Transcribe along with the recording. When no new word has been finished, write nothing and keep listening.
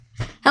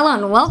Hello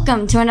and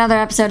welcome to another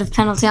episode of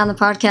Penalty on the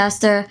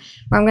Podcaster,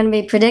 where I'm going to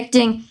be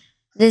predicting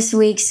this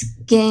week's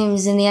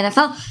games in the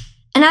NFL.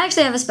 And I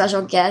actually have a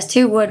special guest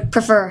who would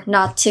prefer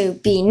not to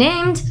be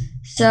named,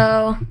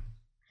 so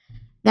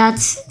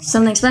that's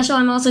something special.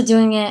 I'm also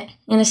doing it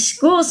in a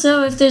school,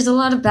 so if there's a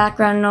lot of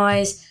background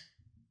noise,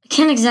 I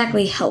can't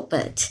exactly help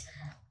it.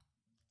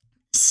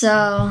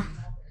 So,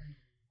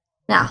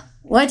 now,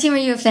 what team are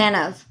you a fan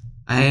of?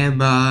 I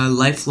am a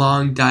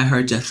lifelong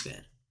diehard Jets fan.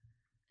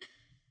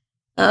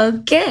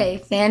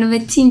 Okay, fan of a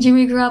team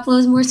Jimmy Garoppolo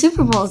has more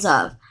Super Bowls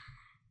of.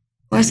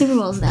 More Super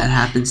Bowls now. That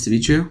happens to be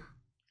true.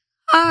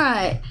 All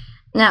right.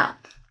 Now,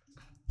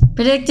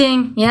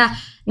 predicting,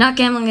 not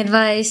gambling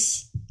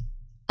advice.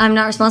 I'm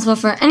not responsible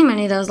for any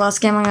money that was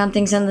lost gambling on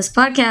things on this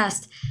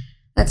podcast.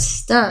 Let's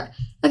start.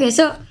 Okay,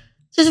 so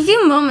there's a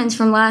few moments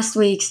from last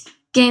week's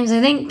games.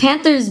 I think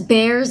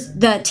Panthers-Bears,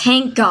 the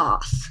tank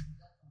off,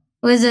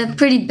 was a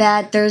pretty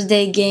bad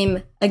Thursday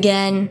game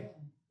again.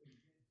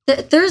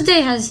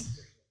 Thursday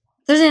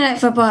Night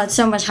Football had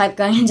so much hype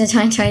going into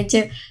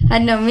 2022.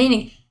 Had no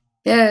meaning.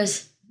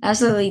 Bears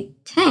absolutely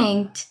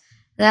tanked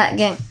that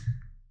game.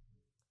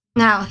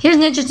 Now, here's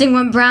an interesting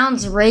one.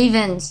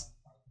 Browns-Ravens.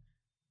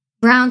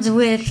 Browns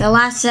with a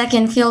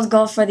last-second field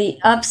goal for the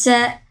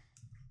upset.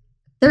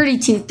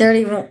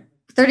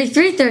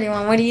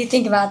 33-31. What do you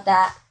think about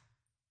that?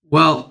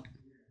 Well,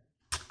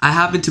 I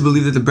happen to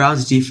believe that the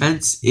Browns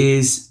defense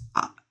is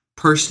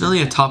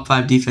personally a top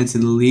 5 defense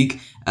in the league,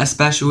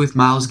 especially with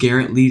Myles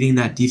Garrett leading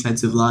that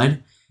defensive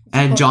line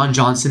and John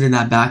Johnson in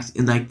that back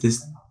in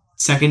this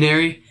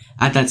secondary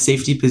at that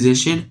safety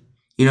position.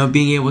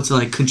 Being able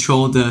to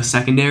control the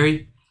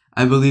secondary.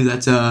 I believe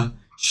that's a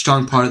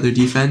strong part of their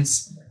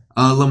defense.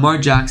 Lamar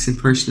Jackson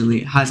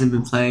personally hasn't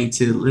been playing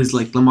to his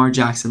Lamar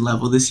Jackson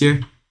level this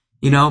year,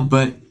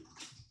 but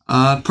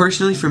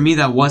personally for me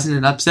that wasn't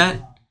an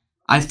upset.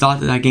 I thought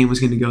that game was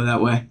going to go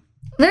that way.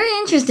 Very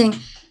interesting.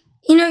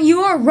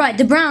 You are right.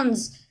 The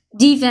Browns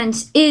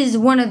defense is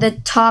one of the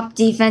top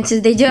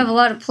defenses. They do have a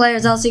lot of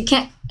players also. You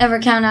can't ever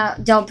count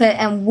out Delpit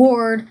and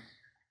Ward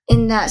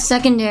in that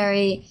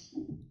secondary.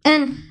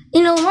 And,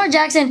 Lamar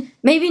Jackson,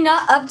 maybe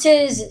not up to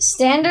his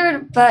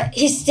standard, but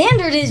his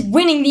standard is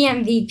winning the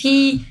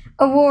MVP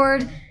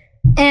award.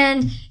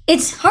 And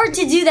it's hard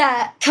to do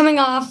that coming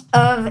off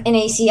of an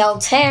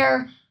ACL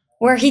tear,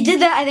 where he did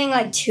that, I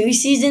think, 2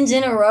 seasons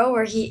in a row,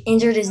 where he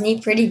injured his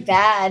knee pretty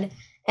bad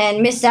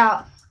and missed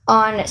out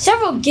on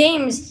several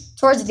games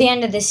towards the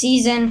end of the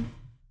season.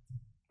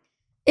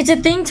 It's a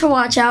thing to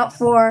watch out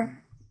for,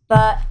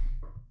 but,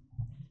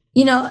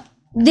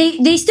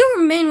 they still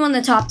remain one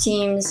of the top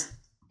teams,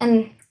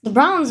 and the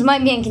Browns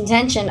might be in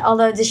contention,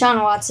 although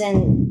Deshaun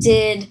Watson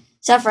did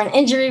suffer an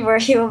injury where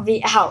he will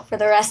be out for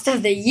the rest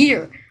of the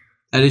year.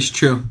 That is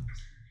true.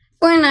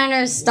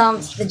 49ers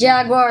stomped the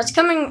Jaguars,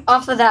 coming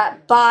off of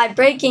that bye,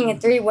 breaking a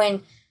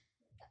 3-game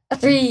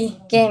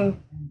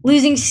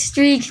losing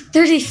streak,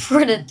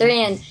 34-3,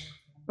 and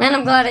man,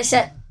 I'm glad I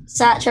sat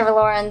Trevor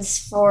Lawrence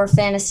for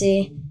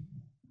fantasy.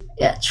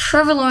 Yeah,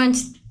 Trevor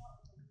Lawrence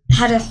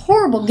had a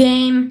horrible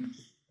game.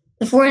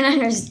 The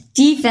 49ers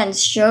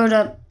defense showed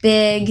up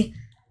big,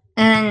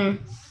 and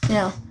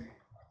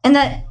and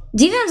that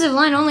defensive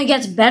line only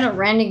gets better.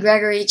 Randy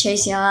Gregory,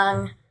 Chase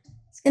Young.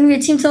 It's going to be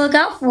a team to look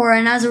out for,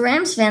 and as a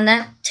Rams fan,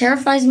 that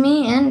terrifies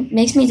me and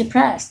makes me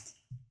depressed.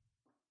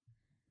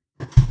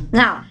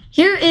 Now,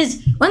 here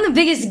is one of the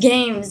biggest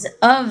games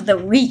of the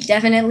week,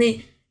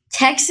 definitely.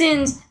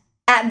 Texans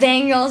at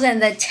Bengals, and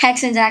the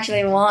Texans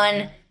actually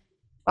won.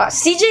 Wow,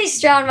 CJ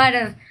Stroud might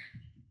have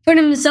put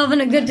himself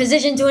in a good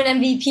position to win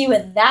MVP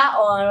with that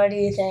one. What do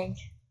you think?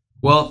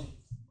 Well,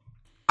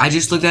 I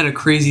just looked at a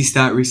crazy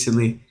stat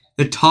recently.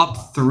 The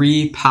top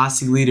 3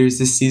 passing leaders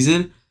this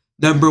season,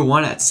 number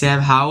 1 at Sam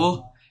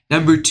Howell,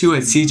 number 2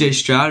 at CJ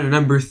Stroud, and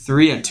number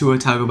 3 at Tua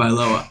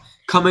Tagovailoa.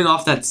 Coming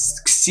off that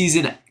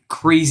season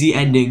crazy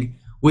ending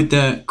with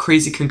the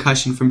crazy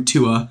concussion from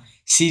Tua,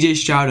 CJ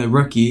Stroud, a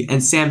rookie,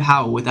 and Sam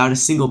Howell without a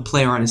single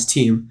player on his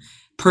team.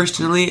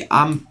 Personally,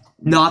 I'm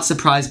not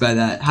surprised by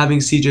that, having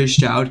CJ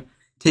Stroud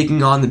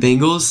taking on the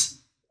Bengals.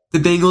 The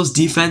Bengals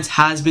defense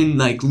has been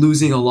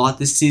losing a lot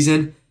this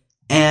season,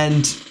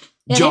 and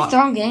they've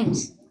thrown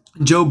games.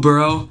 Joe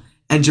Burrow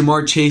and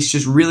Jamar Chase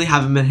just really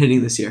haven't been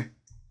hitting this year.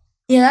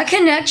 Yeah, that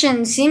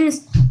connection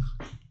seems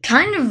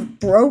kind of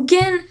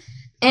broken,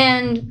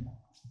 and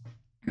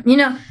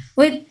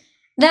with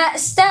that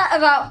stat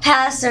about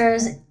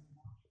passers,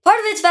 part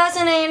of it's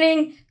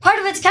fascinating, part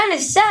of it's kind of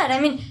sad.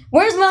 I mean,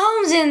 where's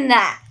Mahomes in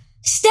that?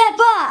 Step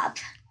up!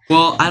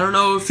 Well, I don't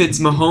know if it's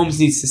Mahomes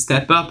needs to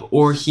step up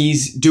or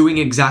he's doing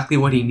exactly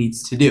what he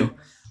needs to do.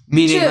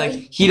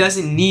 Meaning, he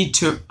doesn't need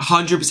to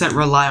 100%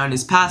 rely on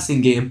his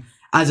passing game,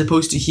 as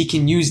opposed to he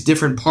can use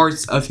different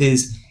parts of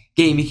his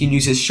game. He can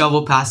use his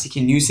shovel pass, he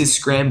can use his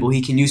scramble,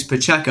 he can use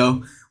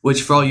Pacheco,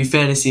 which for all you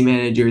fantasy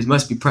managers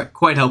must be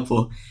quite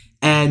helpful.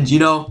 And,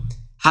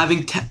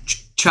 having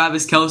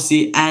Travis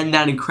Kelce and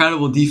that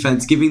incredible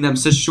defense giving them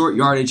such short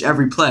yardage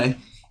every play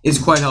is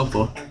quite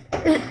helpful.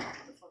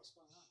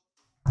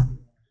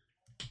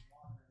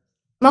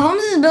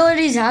 Mahomes'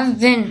 abilities have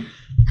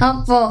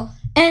helpful.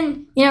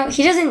 And,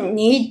 he doesn't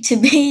need to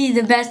be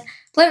the best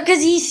player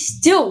because he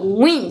still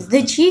wins.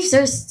 The Chiefs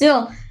are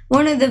still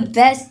one of the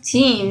best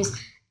teams.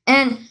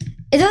 And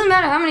it doesn't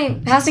matter how many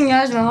passing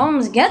yards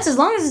Mahomes gets as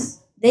long as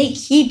they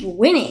keep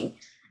winning.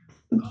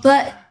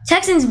 But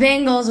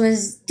Texans-Bengals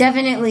was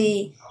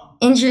definitely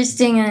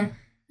interesting.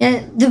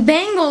 And the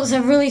Bengals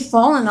have really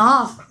fallen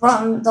off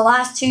from the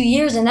last 2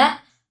 years. And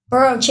that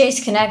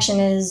Burrow-Chase connection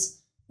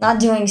is not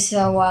doing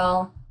so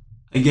well.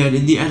 Again,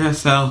 in the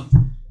NFL,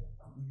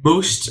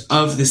 most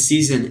of the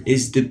season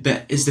is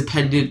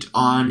dependent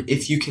on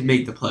if you can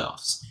make the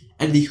playoffs.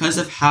 And because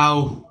of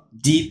how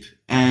deep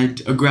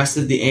and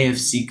aggressive the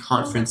AFC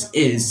conference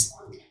is,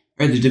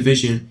 or the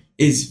division,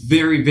 is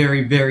very,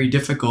 very, very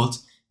difficult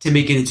to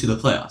make it into the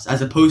playoffs.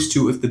 As opposed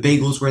to if the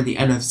Bengals were in the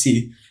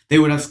NFC, they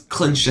would have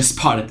clinched a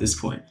spot at this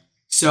point.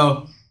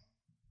 So,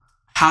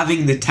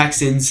 having the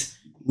Texans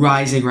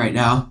rising right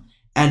now,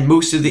 and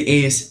most of the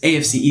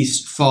AFC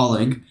East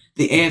falling,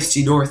 the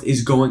AFC North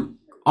is going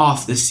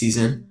off this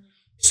season.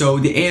 So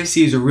the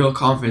AFC is a real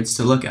conference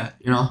to look at,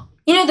 the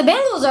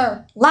Bengals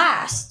are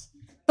last,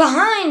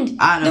 behind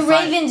the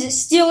Ravens,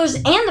 Steelers,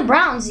 and the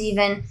Browns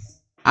even.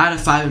 At a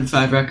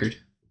 5-5 record.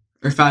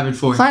 Or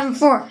 5-4.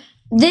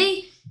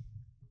 5-4.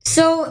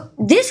 So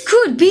this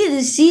could be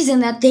the season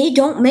that they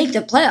don't make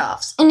the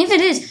playoffs. And if it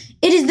is,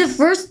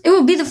 it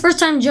will be the first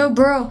time Joe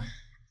Burrow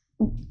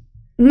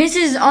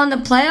misses on the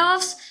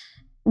playoffs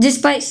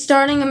despite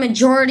starting a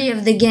majority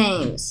of the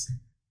games.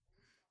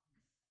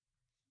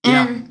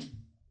 And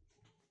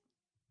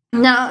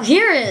now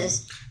here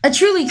is a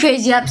truly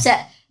crazy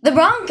upset. The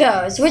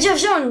Broncos, which have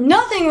shown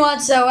nothing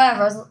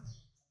whatsoever,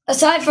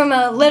 aside from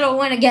a little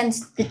win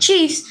against the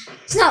Chiefs.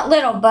 It's not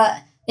little,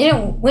 but they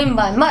didn't win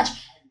by much.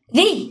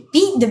 They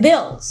beat the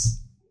Bills.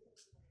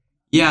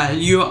 Yeah,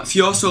 and if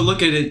you also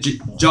look at it,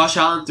 Josh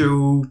Allen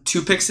threw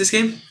 2 picks this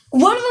game.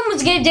 One of them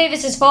was Gabe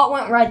Davis's fault,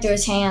 went right through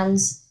his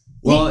hands.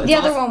 Well, the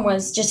other one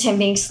was just him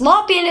being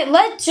sloppy, and it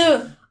led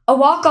to a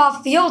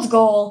walk-off field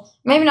goal.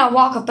 Maybe not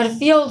walk-off, but a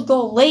field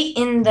goal late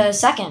in the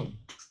second.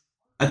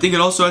 I think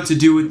it also had to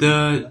do with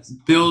the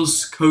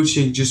Bills'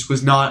 coaching just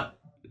was not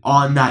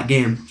on that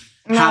game.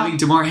 No. Having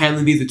DeMar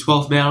Hamlin be the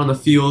 12th man on the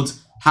field,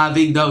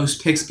 having those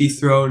picks be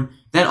thrown,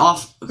 then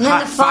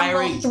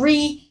firing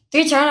three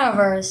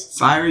turnovers.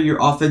 Firing your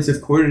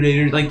offensive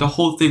coordinator, the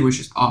whole thing was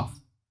just off.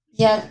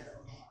 Yeah,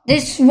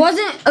 this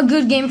wasn't a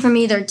good game from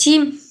either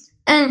team.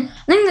 And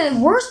I think the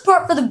worst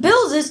part for the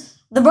Bills is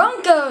the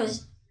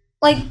Broncos,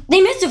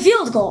 they missed a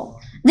field goal.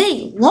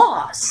 They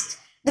lost.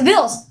 The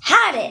Bills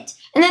had it.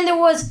 And then there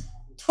was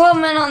 12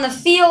 men on the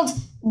field.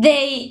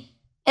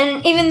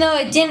 And even though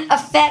it didn't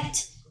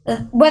affect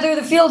whether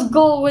the field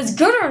goal was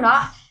good or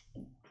not,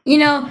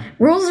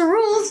 rules are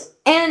rules.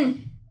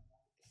 And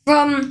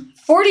from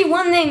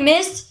 41 they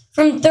missed,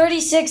 from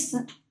 36,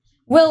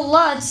 Will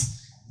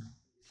Lutz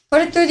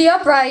put it through the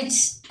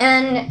uprights.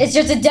 And it's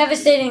just a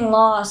devastating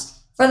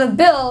loss for the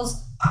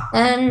Bills.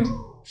 And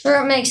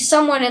sure, it makes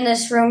someone in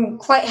this room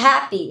quite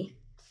happy.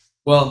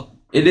 Well,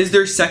 it is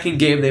their second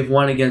game they've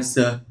won against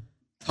a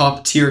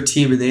top-tier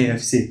team in the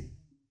AFC.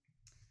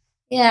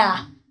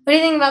 Yeah. What do you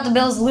think about the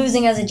Bills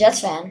losing as a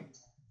Jets fan?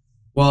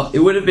 Well, it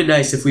would have been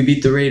nice if we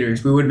beat the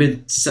Raiders. We would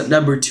have been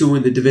number 2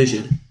 in the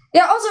division.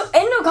 Yeah, also,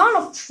 Aiden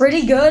O'Connell,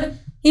 pretty good.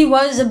 He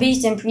was a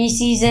beast in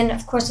preseason.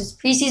 Of course, it's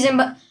preseason,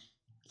 but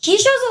he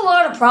shows a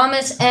lot of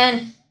promise,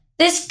 and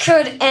this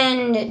could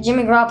end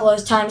Jimmy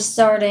Garoppolo's time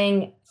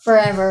starting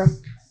forever.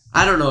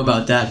 I don't know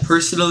about that.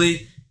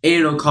 Personally,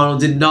 Aiden O'Connell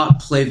did not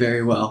play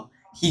very well.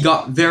 He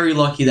got very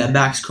lucky that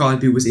Max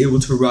Crosby was able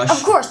to rush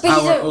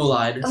our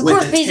O-line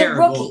with a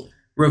terrible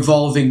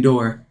revolving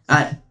door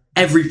at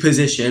every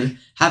position,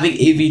 having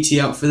AVT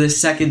out for the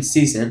second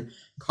season,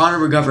 Connor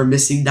McGovern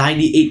missing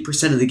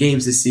 98% of the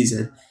games this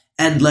season,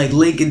 and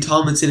Lincoln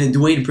Tomlinson and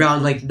Dwayne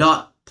Brown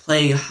not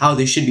playing how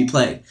they should be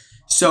playing.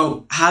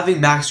 So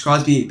having Max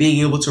Crosby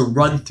being able to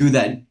run through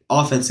that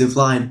offensive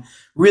line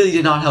really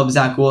did not help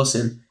Zach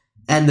Wilson.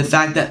 And the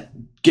fact that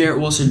Garrett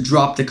Wilson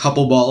dropped a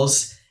couple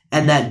balls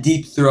and that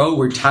deep throw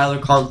where Tyler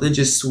Conklin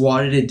just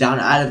swatted it down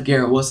out of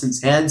Garrett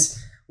Wilson's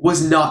hands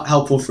was not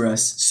helpful for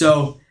us.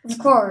 So, of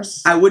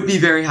course, I would be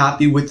very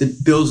happy with the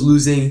Bills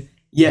losing,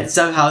 yet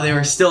somehow they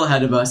were still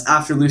ahead of us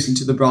after losing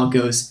to the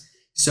Broncos.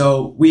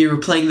 So we were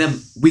playing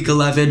them Week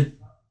 11,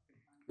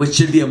 which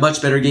should be a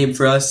much better game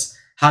for us,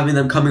 having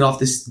them coming off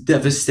this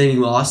devastating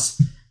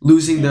loss,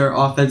 losing their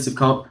offensive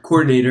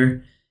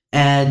coordinator,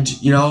 and,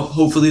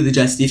 hopefully the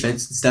Jets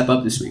defense can step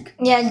up this week.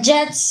 Yeah,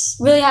 Jets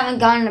really haven't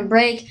gotten a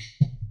break.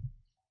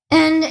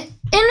 And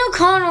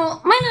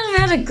O'Connell might not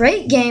have had a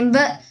great game,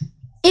 but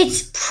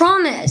it's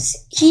promise.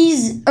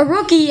 He's a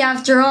rookie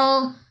after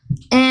all,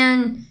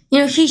 and,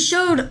 he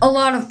showed a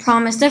lot of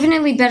promise,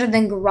 definitely better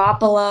than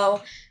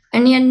Garoppolo,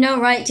 and he had no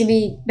right to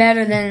be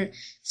better than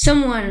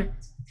someone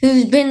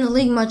who's been in the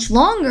league much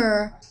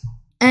longer,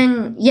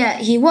 and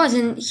yet he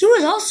wasn't. He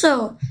was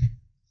also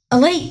a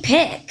late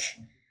pick.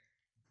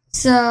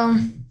 So,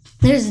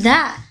 there's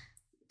that.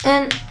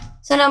 And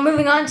so now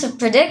moving on to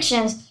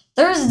predictions.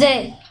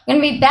 Thursday,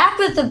 going to be back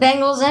with the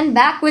Bengals and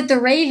back with the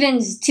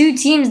Ravens, two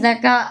teams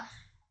that got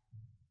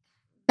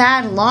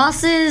bad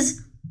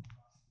losses.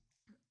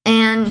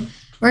 And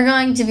we're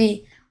going to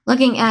be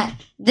looking at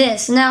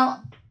this.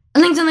 Now, I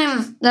think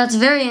something that's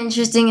very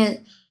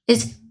interesting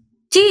is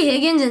T.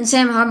 Higgins and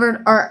Sam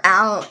Hubbard are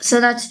out. So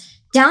that's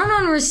down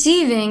on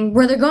receiving,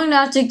 where they're going to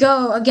have to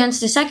go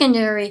against a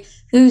secondary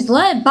who's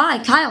led by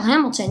Kyle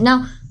Hamilton.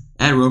 Now,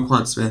 and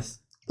Roquan Smith.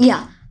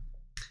 Yeah.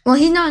 Well,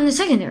 he's not in the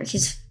secondary.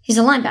 He's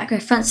a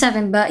linebacker, front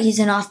seven, but he's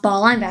an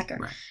off-ball linebacker.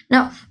 Right.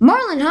 Now,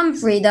 Marlon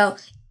Humphrey, though,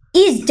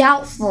 is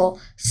doubtful.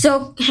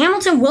 So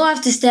Hamilton will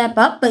have to step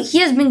up, but he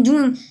has been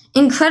doing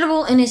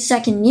incredible in his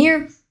second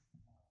year.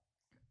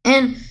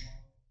 And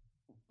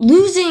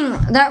losing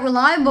that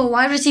reliable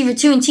wide receiver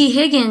 2 in T.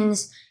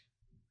 Higgins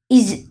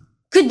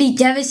could be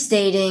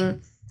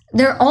devastating.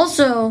 They're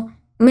also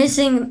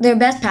missing their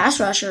best pass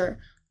rusher,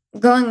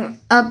 going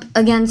up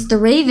against the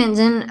Ravens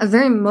and a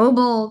very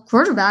mobile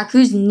quarterback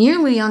who's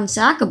nearly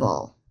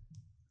unsackable.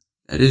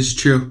 That is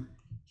true.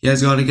 He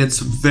has gone against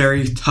some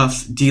very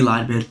tough D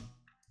linemen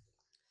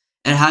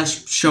and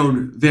has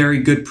shown very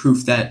good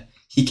proof that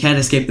he can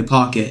escape the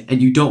pocket,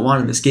 and you don't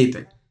want him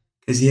escaping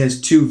because he has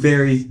two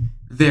very,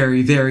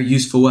 very, very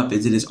useful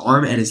weapons in his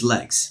arm and his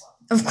legs.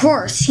 Of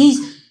course. He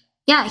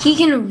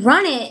can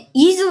run it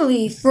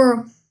easily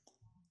for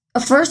a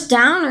first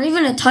down or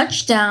even a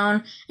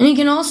touchdown, and he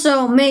can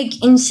also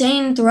make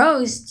insane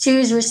throws to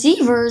his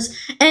receivers.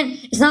 And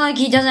it's not like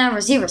he doesn't have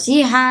receivers.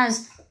 He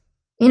has,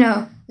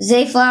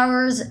 Zay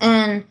Flowers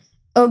and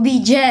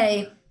OBJ.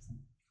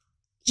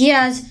 He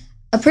has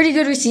a pretty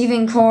good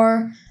receiving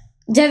core.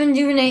 Devin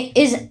Duvernay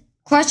is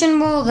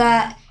questionable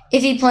that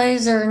if he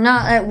plays or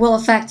not, it will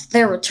affect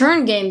their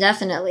return game,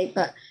 definitely.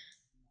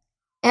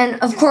 And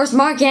of course,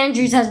 Mark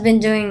Andrews has been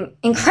doing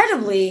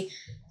incredibly.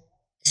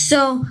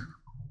 So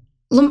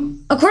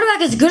a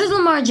quarterback as good as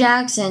Lamar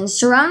Jackson,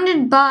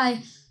 surrounded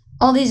by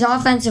all these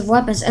offensive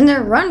weapons, and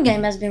their run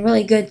game has been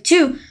really good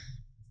too.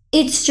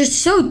 It's just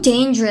so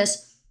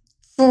dangerous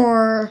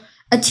for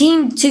a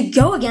team to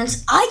go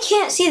against. I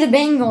can't see the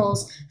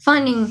Bengals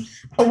finding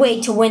a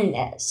way to win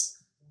this.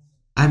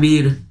 I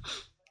mean,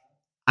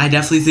 I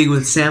definitely think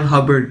with Sam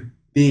Hubbard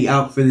being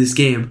out for this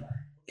game,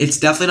 it's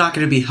definitely not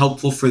going to be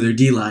helpful for their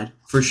D-line.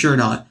 For sure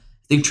not.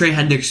 I think Trey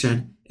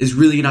Hendrickson is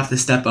really going to have to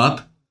step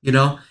up,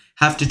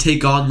 have to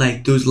take on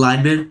those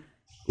linemen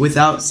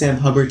without Sam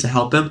Hubbard to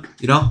help him,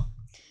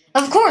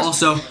 Of course.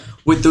 Also,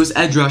 with those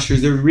edge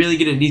rushers, they're really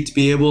going to need to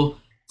be able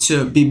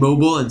to be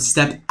mobile and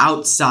step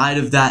outside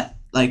of that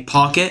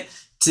pocket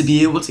to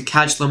be able to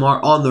catch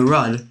Lamar on the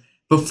run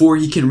before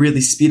he can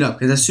really speed up.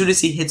 Because as soon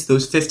as he hits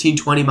those 15,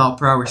 20 mile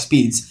per hour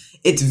speeds,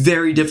 it's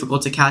very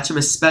difficult to catch him,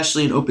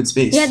 especially in open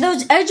space. Yeah,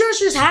 those edge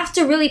rushers have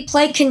to really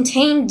play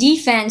contained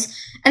defense,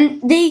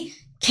 and they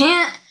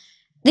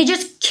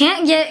just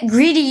can't get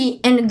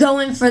greedy and go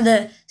in for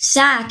the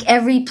sack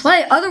every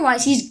play.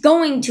 Otherwise, he's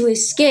going to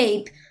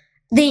escape.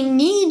 They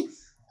need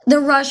the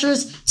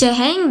rushers to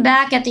hang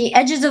back at the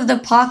edges of the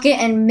pocket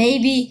and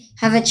maybe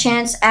have a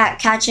chance at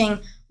catching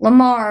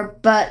Lamar,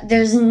 but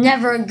there's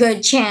never a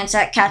good chance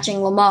at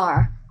catching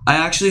Lamar. I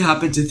actually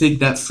happen to think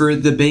that for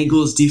the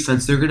Bengals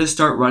defense, they're going to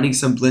start running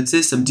some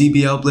blitzes, some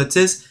DBL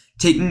blitzes,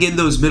 taking in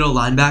those middle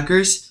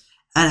linebackers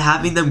and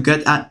having them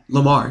get at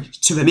Lamar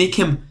to make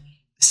him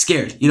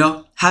scared.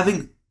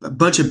 Having a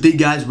bunch of big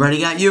guys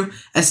running at you,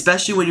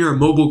 especially when you're a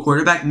mobile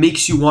quarterback,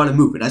 makes you want to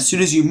move. And as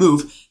soon as you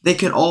move, they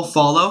can all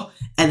follow,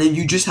 and then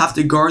you just have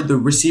to guard the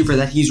receiver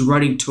that he's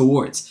running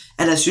towards.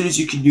 And as soon as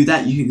you can do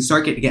that, you can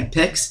start to get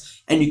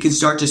picks, and you can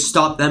start to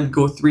stop them,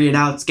 go 3 and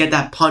outs, get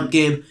that punt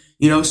game,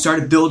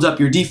 start to build up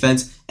your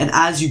defense. And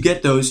as you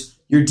get those,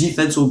 your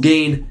defense will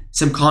gain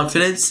some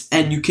confidence,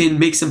 and you can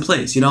make some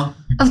plays,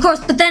 Of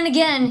course, but then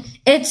again,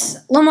 it's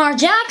Lamar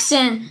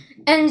Jackson.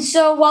 And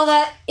so while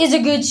that is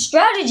a good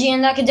strategy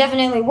and that could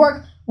definitely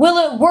work, will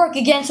it work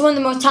against one of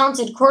the most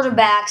talented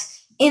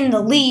quarterbacks in the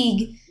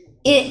league?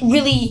 It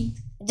really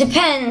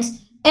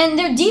depends. And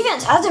their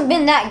defense hasn't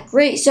been that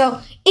great. So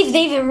if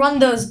they even run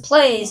those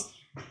plays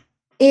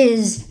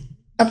is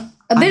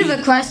a bit of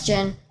a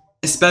question.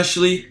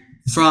 Especially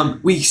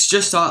we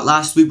just saw it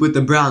last week with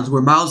the Browns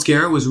where Myles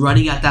Garrett was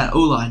running at that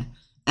O-line.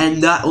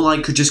 And that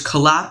O-line could just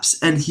collapse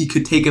and he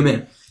could take him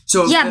in.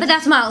 So but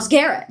that's Myles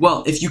Garrett.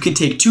 Well, if you can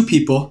take 2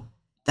 people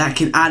that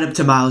can add up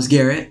to Myles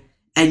Garrett,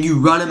 and you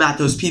run him at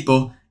those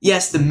people,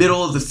 yes, the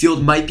middle of the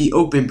field might be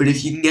open, but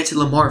if you can get to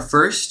Lamar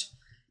first,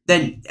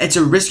 then it's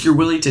a risk you're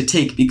willing to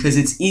take because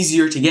it's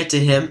easier to get to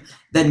him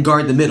than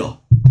guard the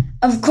middle.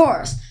 Of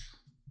course.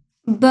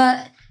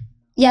 But,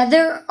 yeah,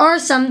 there are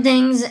some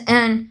things,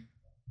 and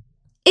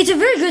it's a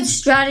very good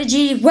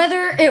strategy.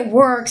 Whether it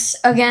works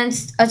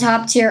against a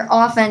top-tier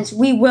offense,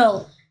 we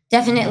will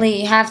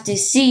definitely have to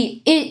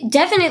see. It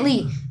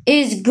definitely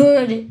is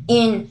good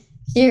in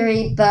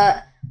theory,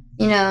 but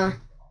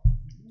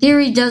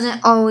theory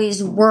doesn't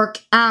always work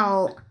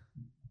out.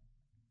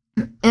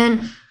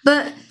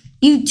 But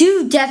you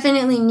do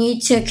definitely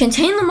need to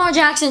contain Lamar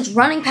Jackson's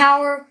running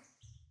power.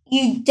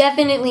 You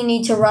definitely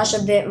need to rush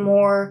a bit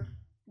more,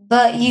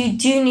 but you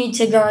do need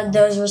to guard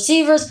those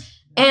receivers.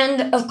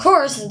 And, of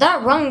course,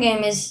 that run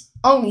game is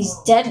always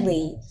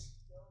deadly.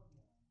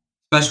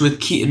 Especially with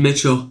Keaton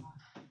Mitchell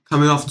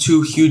coming off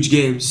 2 huge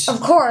games.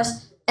 Of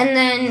course. And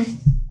then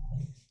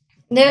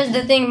there's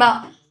the thing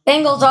about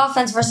Bengals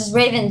offense versus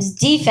Ravens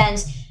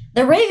defense.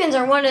 The Ravens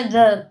are one of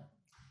the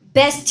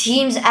best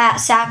teams at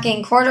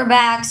sacking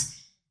quarterbacks,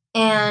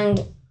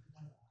 and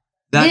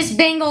this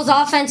Bengals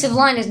offensive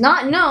line is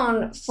not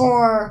known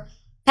for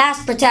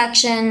pass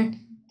protection.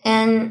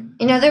 And,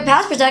 their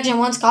pass protection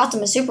once cost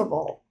them a Super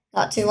Bowl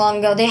not too long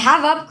ago. They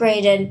have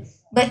upgraded,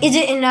 but is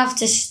it enough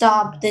to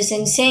stop this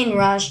insane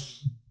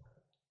rush?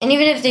 And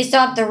even if they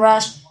stop the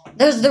rush,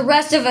 there's the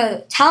rest of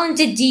a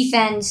talented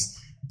defense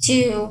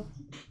to,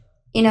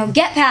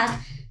 get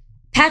past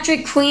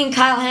Patrick Queen,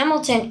 Kyle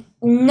Hamilton.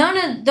 None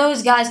of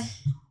those guys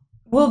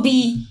will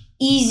be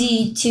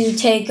easy to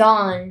take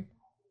on.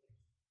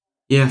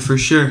 Yeah, for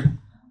sure.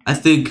 I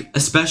think,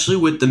 especially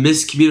with the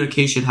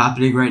miscommunication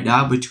happening right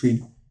now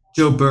between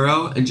Joe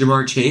Burrow and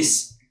Jamar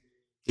Chase,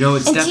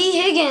 it's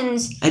T.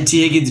 Higgins. And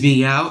T. Higgins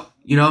being out,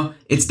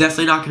 it's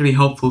definitely not going to be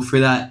helpful for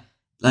that.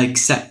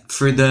 It's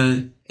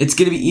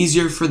going to be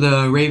easier for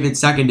the Ravens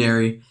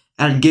secondary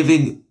and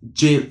giving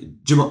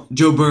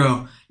Joe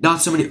Burrow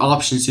not so many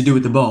options to do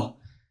with the ball.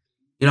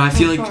 I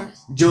feel like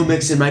Joe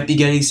Mixon might be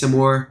getting some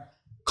more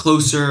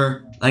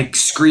closer,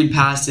 screen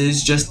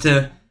passes just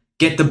to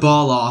get the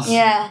ball off.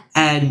 Yeah.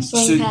 And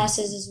swing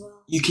passes as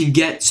well. You can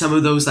get some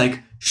of those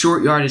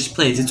short yardage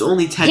plays. It's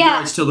only 10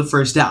 yards till the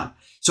first down.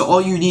 So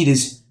all you need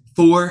is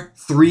 4,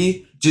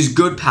 3 just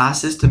good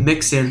passes to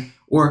Mixon,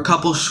 or a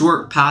couple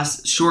short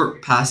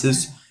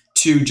passes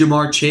to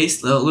Jamar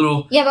Chase. But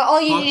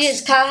all you need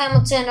is Kyle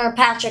Hamilton or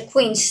Patrick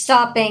Queen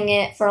stopping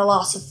it for a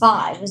loss of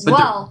 5 as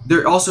well.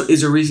 There also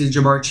is a reason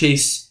Jamar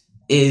Chase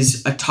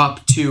is a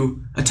top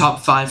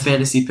 5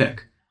 fantasy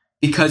pick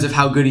because of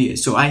how good he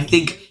is. So I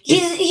think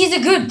he's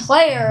a good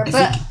player,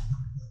 but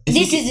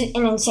this is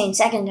an insane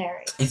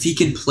secondary. If he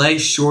can play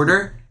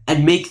shorter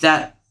and make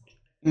that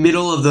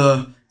middle of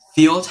the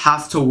field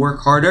have to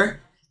work harder,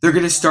 they're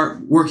going to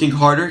start working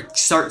harder,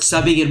 start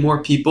subbing in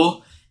more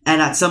people,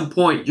 and at some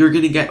point, you're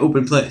going to get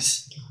open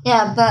plays.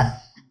 Yeah, but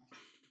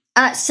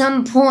at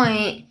some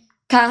point,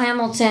 Kyle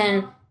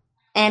Hamilton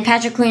and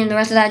Patrick Queen and the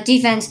rest of that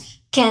defense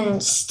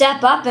can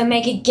step up and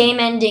make a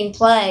game-ending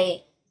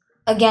play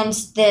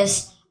against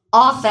this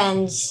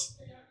offense.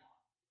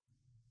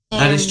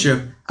 That is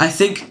true. I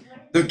think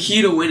the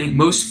key to winning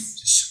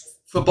most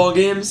football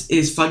games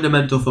is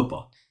fundamental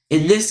football.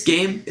 In this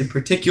game, in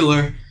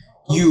particular,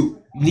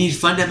 you need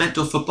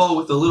fundamental football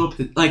with a little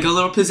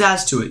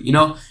pizzazz to it.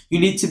 You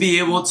need to be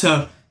able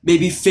to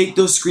maybe fake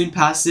those screen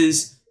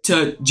passes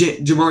to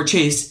Jamar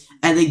Chase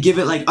and then give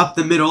it up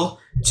the middle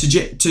to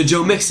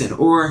Joe Mixon,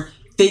 or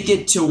fake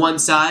it to one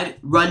side,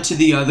 run to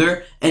the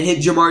other, and hit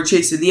Jamar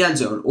Chase in the end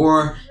zone,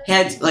 or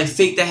fake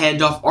the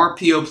handoff,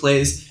 RPO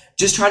plays.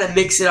 Just try to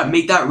mix it up,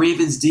 make that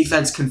Ravens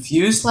defense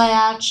confused. Play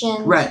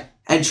action. Right,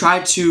 and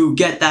try to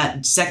get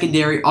that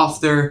secondary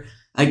off their,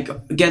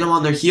 get them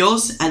on their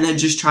heels, and then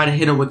just try to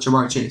hit them with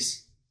Jamar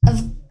Chase.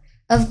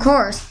 Of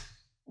course.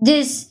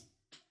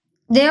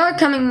 They are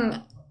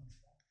coming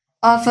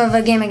off of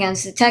a game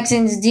against the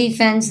Texans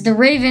defense. The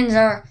Ravens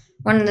are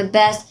one of the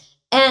best.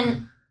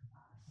 And,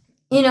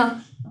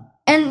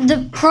 and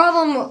the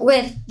problem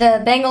with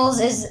the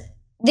Bengals is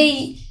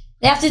they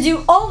have to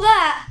do all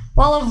that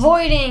while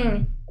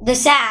avoiding the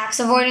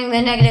sacks, avoiding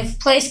the negative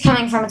plays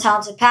coming from a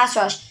talented pass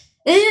rush.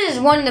 This is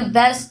one of the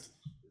best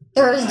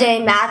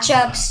Thursday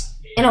matchups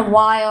in a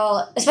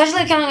while,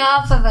 especially coming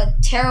off of a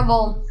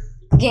terrible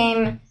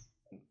game,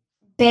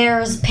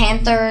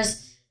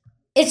 Bears-Panthers.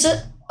 It's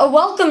a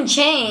welcome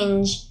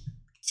change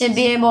to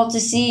be able to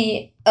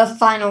see a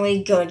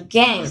finally good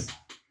game.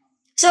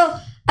 So,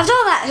 after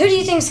all that, who do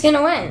you think is going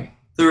to win?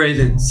 The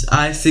Ravens.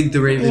 I think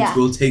the Ravens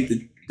will take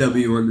the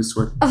W on this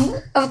one.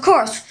 Of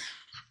course.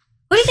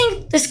 What do you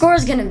think the score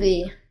is going to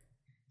be?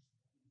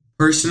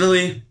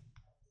 Personally,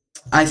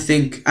 I don't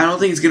think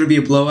it's going to be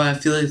a blowout. I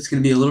feel like it's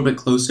going to be a little bit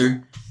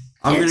closer.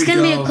 It's going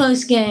to be a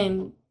close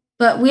game,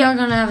 but we are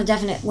going to have a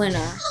definite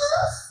winner.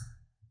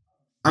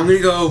 I'm going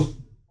to go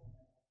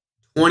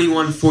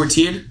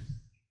 21-14,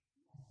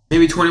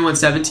 maybe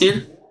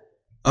 21-17,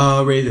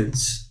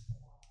 Ravens.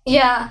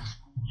 Yeah,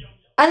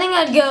 I think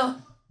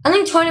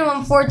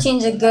 21-14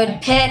 is a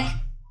good pick.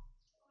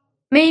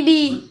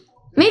 Maybe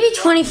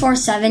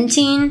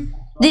 24-17.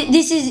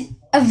 This is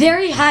a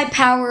very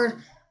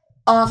high-powered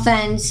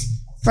offense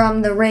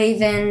from the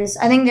Ravens.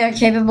 I think they're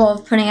capable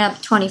of putting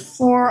up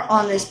 24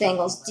 on this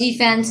Bengals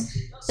defense.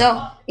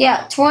 So,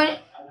 yeah,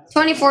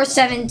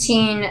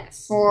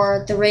 24-17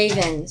 for the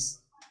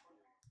Ravens.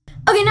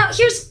 Okay, now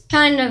here's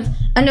kind of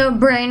a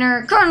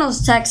no-brainer.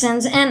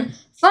 Cardinals-Texans, and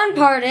fun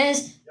part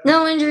is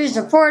no injuries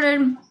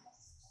reported.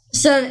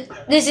 So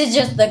this is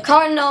just the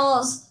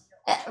Cardinals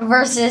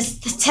versus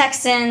the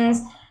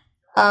Texans.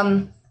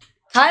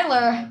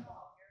 Kyler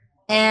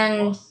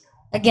and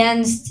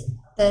against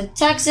the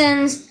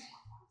Texans.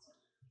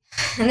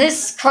 And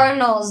this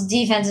Cardinals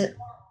defense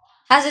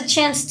has a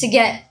chance to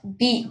get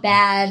beat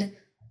bad.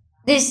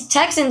 This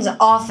Texans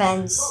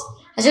offense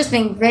has just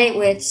been great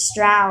with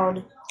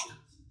Stroud.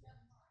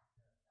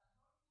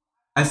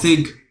 I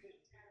think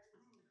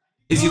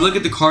if you look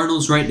at the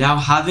Cardinals right now,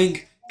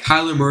 having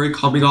Kyler Murray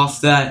coming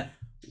off that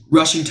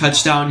rushing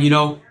touchdown,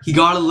 he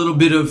got a little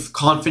bit of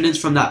confidence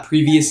from that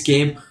previous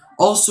game.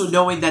 Also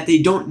knowing that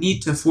they don't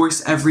need to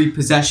force every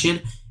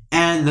possession,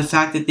 and the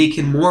fact that they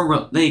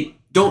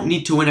don't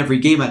need to win every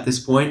game at this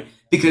point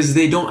because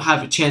they don't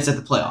have a chance at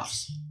the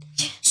playoffs.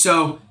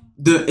 So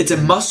it's a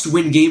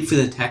must-win game for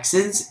the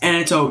Texans,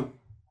 and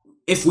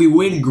if we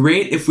win,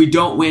 great. If we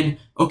don't win,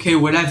 okay,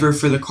 whatever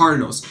for the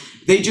Cardinals.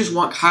 They just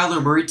want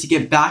Kyler Murray to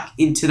get back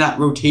into that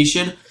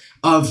rotation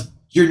of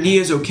your knee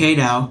is okay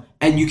now,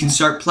 and you can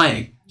start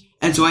playing.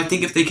 And so I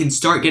think if they can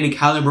start getting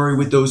Kyler Murray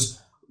with those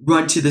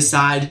run to the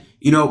side,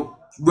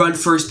 run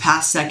first,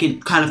 pass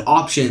second kind of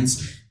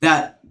options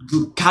that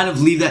kind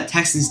of leave that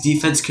Texans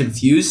defense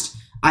confused,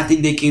 I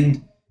think they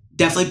can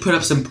definitely put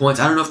up some points.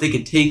 I don't know if they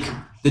can take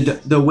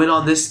the win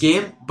on this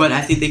game, but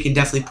I think they can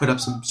definitely put up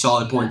some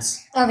solid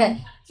points.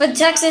 Okay. For the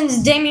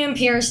Texans, Dameon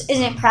Pierce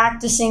isn't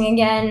practicing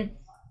again.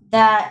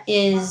 That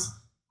is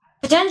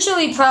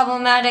potentially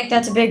problematic.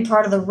 That's a big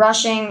part of the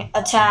rushing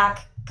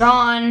attack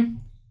gone.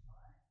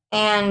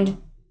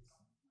 And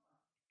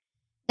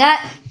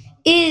that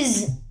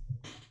is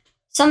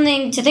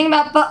something to think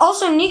about. But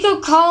also, Nico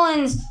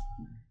Collins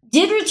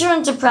did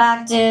return to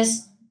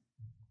practice,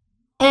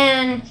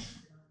 and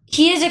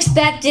he is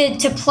expected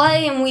to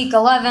play in Week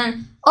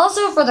 11.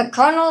 Also, for the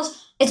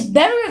Cardinals, it's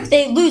better if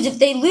they lose. If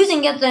they lose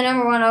and get the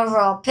number 1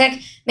 overall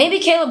pick, maybe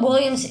Caleb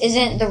Williams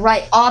isn't the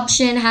right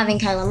option, having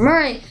Kyler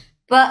Murray.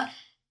 But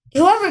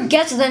whoever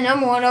gets the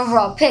number 1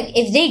 overall pick,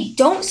 if they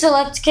don't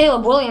select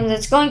Caleb Williams,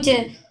 it's going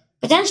to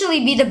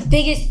potentially be the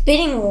biggest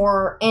bidding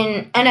war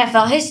in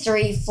NFL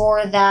history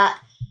for that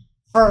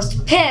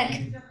first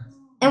pick.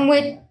 And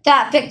with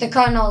that pick, the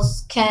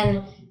Cardinals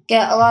can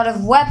get a lot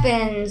of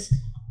weapons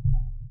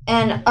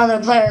and other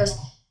players.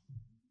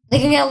 They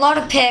can get a lot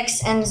of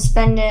picks and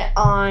spend it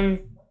on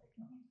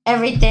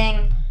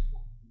everything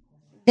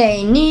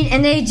they need,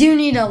 and they do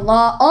need a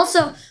lot.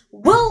 Also,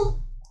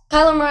 will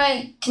Kyler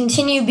Murray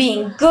continue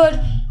being good?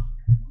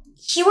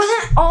 He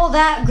wasn't all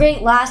that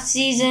great last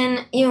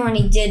season, even when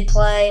he did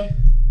play.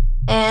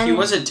 And he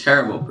wasn't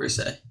terrible, per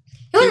se.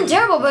 He wasn't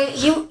terrible, but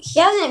he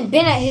hasn't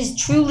been at his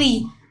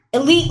truly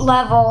elite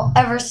level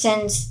ever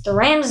since the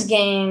Rams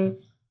game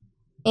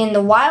in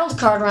the wild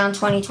card round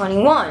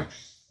 2021.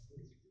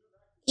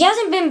 He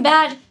hasn't been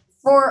bad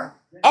for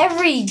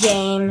every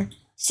game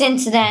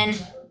since then,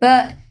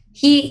 but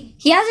he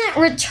hasn't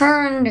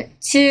returned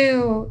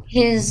to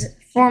his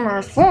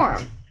former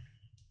form.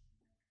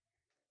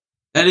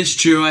 That is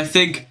true. I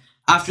think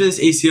after this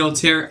ACL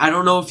tear, I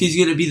don't know if he's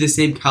going to be the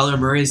same Kyler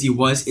Murray as he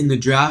was in the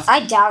draft.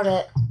 I doubt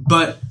it.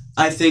 But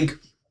I think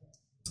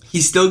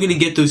he's still going to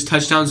get those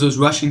touchdowns, those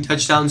rushing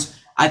touchdowns.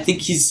 I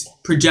think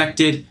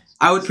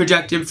I would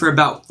project him for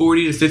about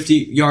 40 to 50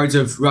 yards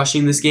of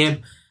rushing this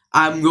game.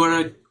 I'm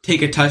going to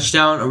take a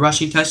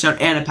rushing touchdown,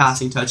 and a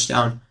passing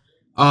touchdown.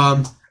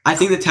 I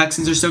think the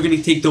Texans are still going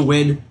to take the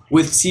win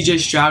with CJ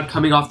Stroud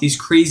coming off these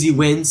crazy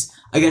wins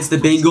against the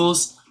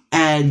Bengals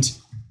and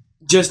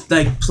just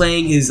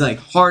playing his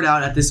heart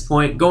out at this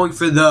point, going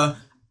for the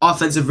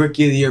Offensive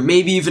Rookie of the Year,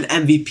 maybe even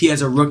MVP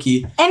as a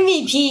rookie.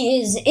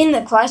 MVP is in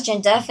the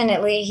question,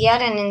 definitely. He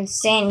had an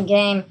insane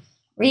game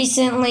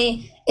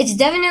recently. It's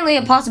definitely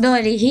a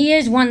possibility. He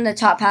is one of the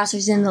top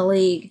passers in the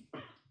league.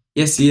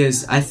 Yes, he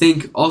is. I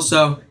think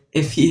also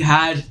if he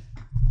had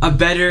a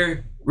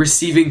better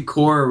receiving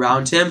core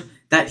around him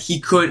that he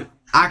could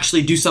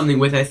actually do something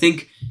with. I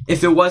think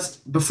if it was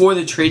before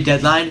the trade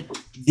deadline,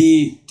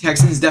 the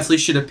Texans definitely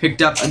should have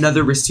picked up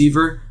another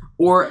receiver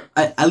or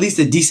at least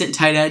a decent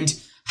tight end.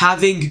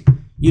 Having,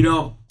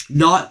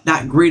 not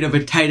that great of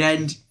a tight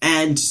end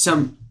and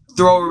some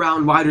throw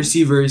around wide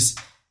receivers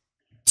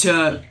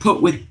to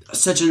put with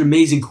such an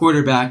amazing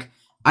quarterback,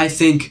 I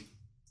think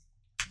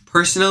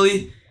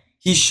personally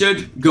he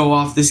should go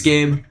off this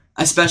game,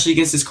 especially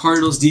against this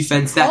Cardinals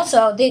defense.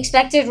 Also, the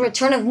expected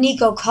return of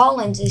Nico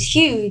Collins is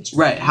huge.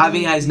 Right,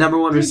 having his number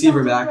 1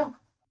 receiver back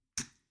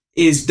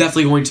is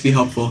definitely going to be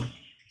helpful.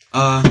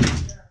 Having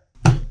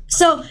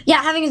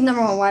his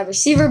number 1 wide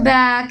receiver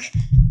back,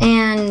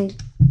 and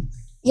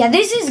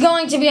this is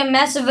going to be a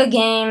mess of a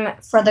game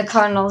for the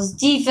Cardinals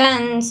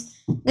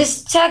defense.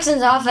 This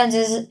Texans offense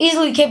is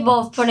easily capable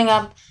of putting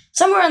up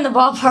somewhere in the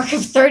ballpark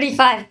of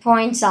 35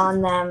 points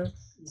on them,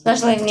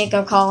 especially if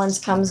Nico Collins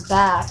comes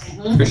back.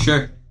 For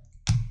sure.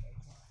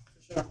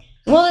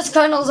 Will this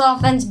Cardinals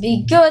offense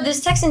be good?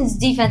 This Texans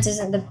defense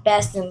isn't the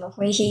best in the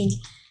league.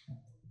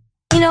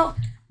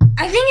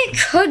 I think it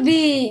could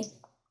be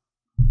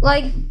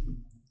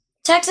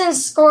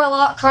Texans score a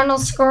lot,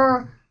 Cardinals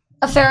score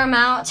a fair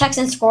amount,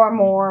 Texans score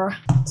more.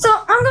 So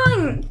I'm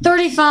going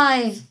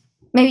 35,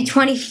 maybe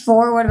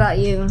 24. What about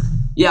you?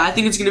 Yeah, I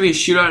think it's going to be a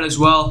shootout as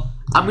well.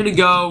 I'm going to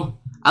go,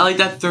 I like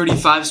that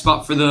 35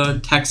 spot for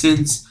the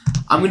Texans.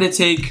 I'm going to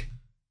take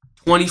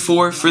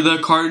 24 for the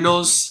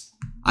Cardinals.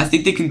 I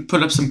think they can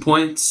put up some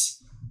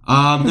points.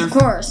 Of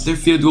course. Their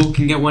field goal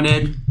can get one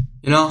in,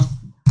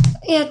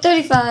 Yeah,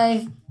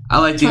 35. I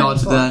like the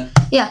odds of 24. that.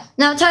 Yeah.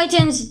 Now,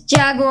 Titans,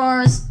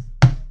 Jaguars.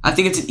 I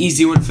think it's an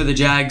easy one for the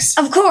Jags.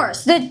 Of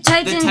course. The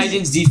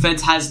Titans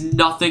defense has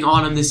nothing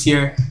on them this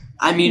year.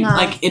 I mean, No.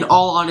 like, in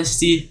all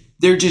honesty,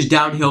 they're just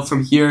downhill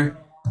from here.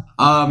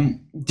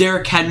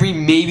 Derrick Henry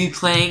may be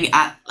playing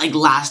at, like,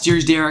 last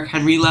year's Derrick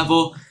Henry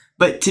level.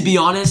 But to be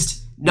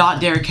honest, not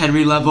Derrick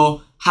Henry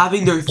level.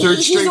 Having their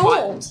He's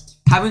old.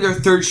 having their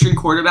third string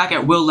quarterback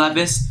at Will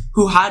Levis,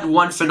 who had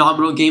one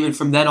phenomenal game and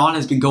from then on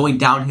has been going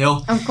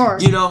downhill. Of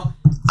course. You know,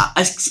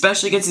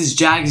 especially against his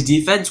Jags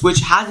defense, which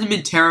hasn't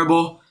been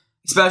terrible,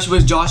 especially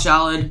with Josh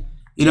Allen,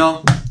 you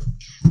know.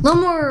 A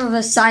little more of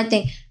a side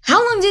thing. How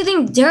long do you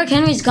think Derrick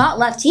Henry's got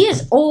left? He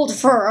is old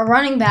for a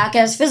running back,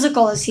 as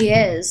physical as he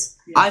is.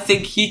 I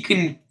think he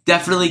can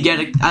definitely get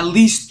at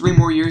least 3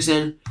 more years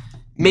in.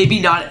 Maybe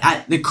not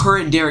at the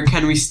current Derrick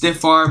Henry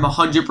stiff arm,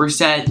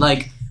 100%,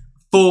 like,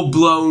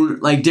 full-blown,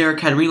 like,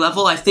 Derrick Henry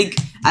level. I think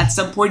at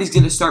some point he's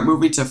going to start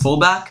moving to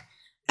fullback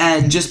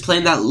and just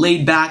playing that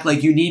laid back,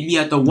 like, you need me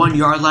at the 1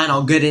 yard line,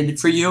 I'll get in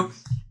for you.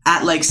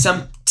 At, like,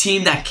 some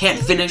team that can't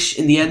finish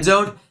in the end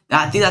zone,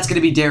 I think that's going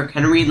to be Derrick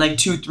Henry in, like,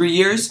 2-3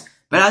 years.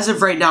 But as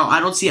of right now, I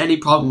don't see any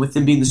problem with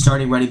him being the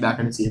starting running back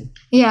on the team.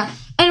 Yeah.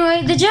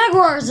 Anyway, the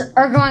Jaguars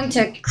are going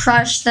to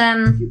crush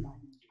them.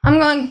 I'm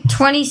going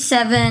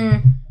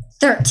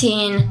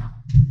 27-13.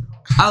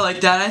 I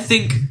like that. I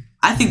think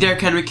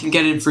Derrick Henry can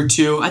get in for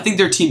 2. I think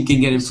their team can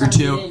get in for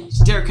 2.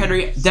 Derrick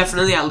Henry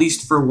definitely at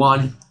least for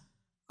 1.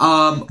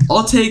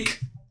 I'll take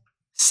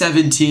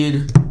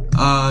 17,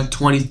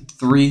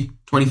 23,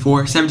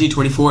 24,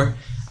 17-24.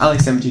 I like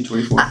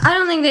 17-24. I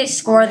don't think they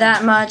score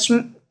that much.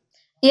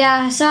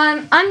 Yeah, so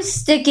I'm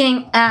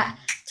sticking at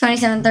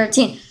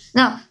 27-13.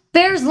 Now,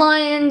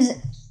 Bears-Lions,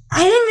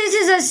 I think this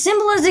is as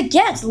simple as it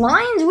gets.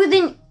 Lions with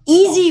an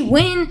easy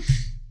win.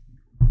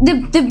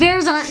 The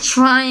Bears aren't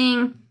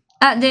trying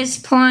at this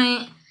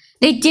point.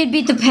 They did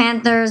beat the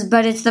Panthers,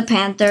 but it's the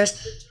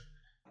Panthers.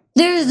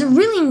 There's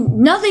really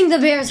nothing the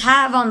Bears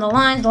have on the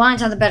Lions. The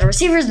Lions have the better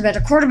receivers, the better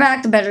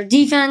quarterback, the better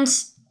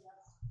defense.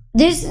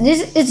 This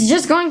it's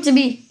just going to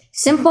be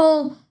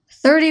simple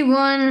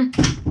 31,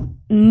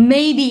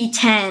 maybe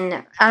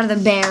 10 out of the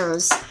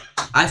Bears.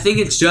 I think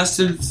it's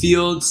Justin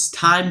Fields'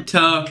 time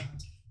to,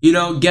 you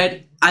know,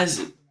 get as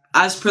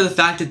per the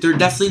fact that they're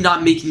definitely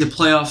not making the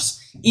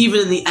playoffs,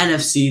 even in the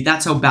NFC.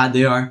 That's how bad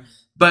they are.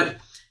 But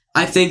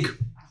I think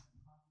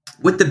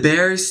with the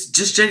Bears,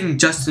 just getting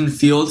Justin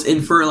Fields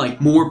in for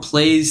like more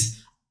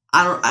plays,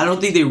 I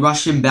don't think they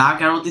rush him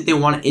back. I don't think they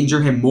want to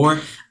injure him more.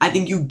 I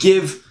think you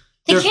give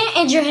They can't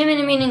injure him in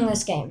a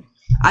meaningless game.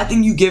 I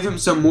think you give him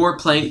some more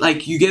playing,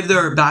 like you give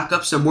their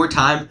backup some more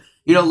time,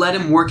 you know, let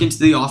him work into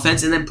the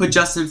offense and then put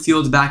Justin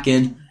Fields back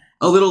in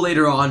a little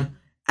later on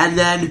and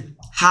then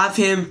have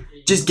him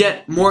just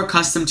get more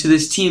accustomed to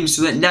this team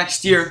so that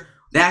next year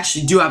they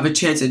actually do have a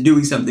chance at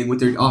doing something with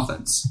their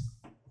offense.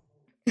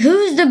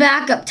 Who's the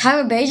backup?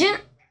 Tyler Bagent?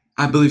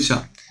 I believe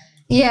so.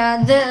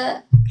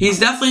 Yeah, He's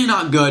definitely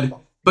not good,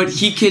 but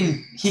he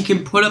can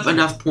put up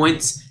enough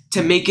points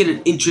to make it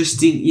an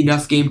interesting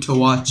enough game to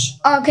watch.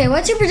 Okay,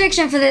 what's your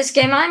prediction for this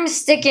game? I'm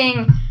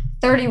sticking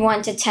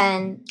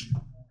 31-10.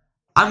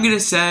 I'm going to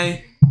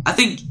say, I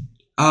think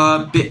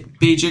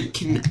Bagent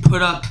can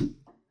put up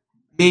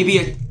maybe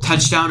a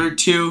touchdown or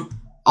 2.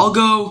 I'll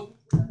go,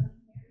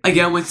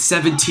 again, with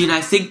 17.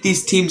 I think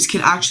these teams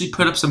can actually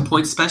put up some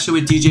points, especially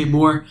with DJ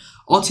Moore.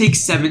 I'll take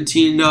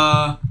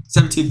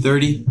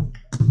 17-30.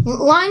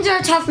 Lions are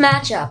a tough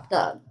matchup,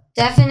 though.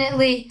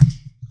 Definitely.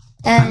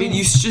 I mean,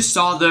 you just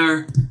saw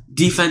their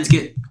defense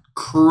get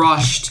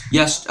crushed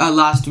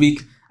last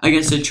week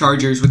against the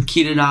Chargers with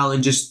Keenan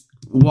Allen just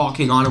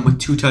walking on him with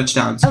 2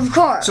 touchdowns. Of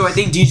course. So I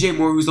think DJ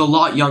Moore, who's a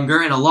lot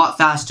younger and a lot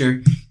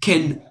faster,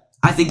 can,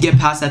 I think, get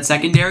past that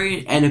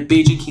secondary. And if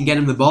Bagent can get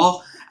him the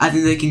ball, I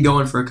think they can go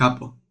in for a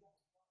couple.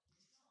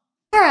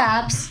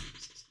 Perhaps.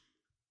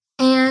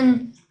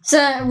 And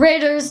so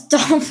Raiders,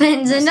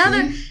 Dolphins,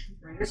 another.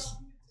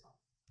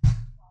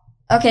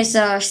 Okay,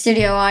 so our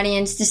studio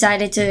audience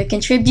decided to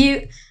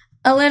contribute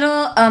a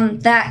little.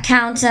 That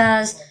counts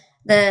as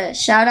the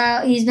shout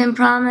out he's been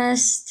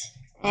promised.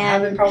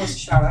 I've been promised a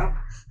shout out.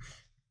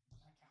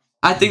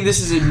 I think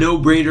this is a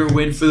no-brainer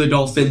win for the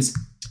Dolphins.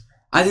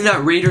 I think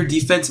that Raider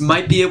defense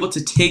might be able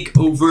to take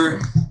over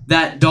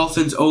that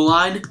Dolphins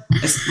O-line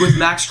with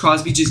Max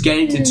Crosby just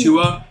getting to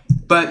Tua.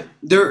 But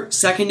their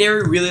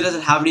secondary really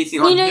doesn't have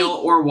anything on Hill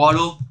or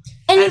Waddle.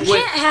 And you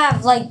can't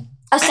have, like,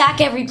 a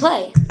sack every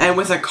play. And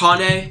with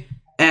Akane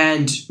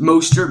and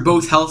Mostert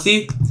both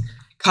healthy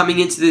coming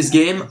into this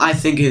game, I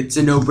think it's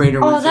a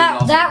no-brainer win for the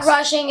Dolphins. That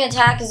rushing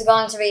attack is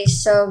going to be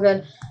so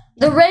good.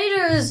 The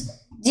Raiders'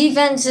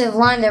 defensive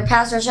line, their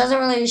pass rush, hasn't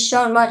really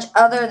shown much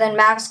other than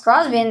Max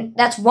Crosby. And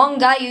that's one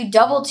guy you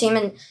double team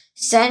and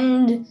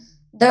send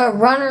the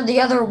runner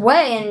the other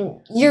way, and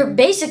you're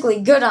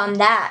basically good on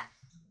that.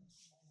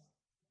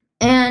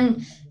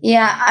 And,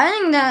 yeah, I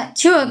think that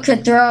Tua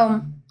could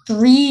throw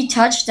 3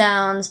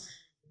 touchdowns.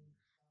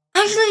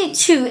 Actually,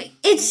 2.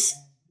 It's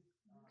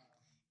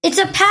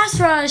a pass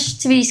rush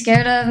to be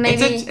scared of,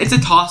 maybe. It's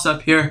a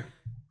toss-up here.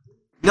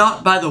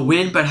 not by the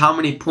win, but how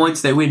many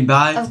points they win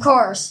by. Of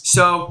course.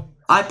 So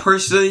I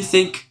personally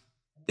think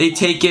they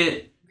take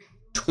it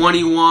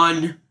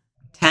 21-10.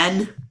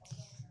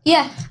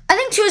 Yeah, I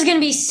think Tua's going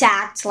to be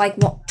sacked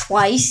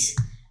twice.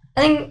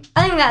 I think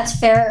that's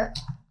fair.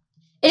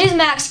 It is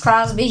Max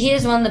Crosby. He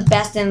is one of the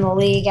best in the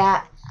league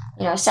at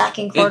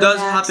sacking quarterbacks. It does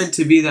happen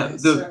to be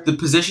that the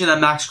position that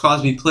Max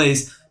Crosby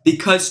plays,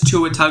 because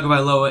Tua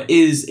Tagovailoa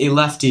is a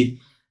lefty,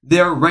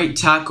 their right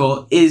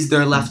tackle is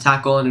their left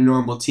tackle on a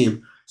normal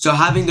team. So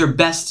having their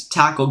best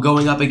tackle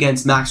going up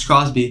against Max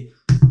Crosby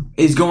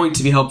is going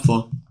to be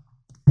helpful.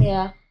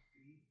 Yeah.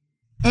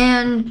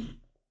 And,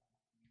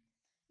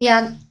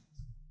 yeah,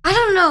 I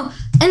don't know.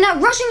 And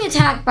that rushing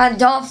attack by the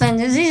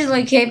Dolphins is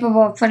easily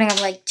capable of putting up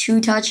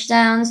 2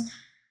 touchdowns.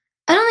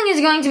 I don't think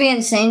it's going to be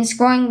insane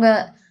scoring,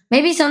 but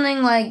maybe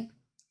something like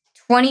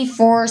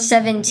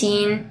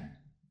 24-17.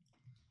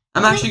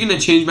 I'm actually going to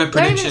change my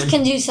prediction. Ravens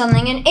can do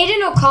something. And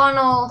Aiden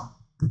O'Connell,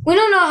 we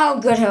don't know how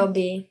good he'll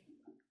be.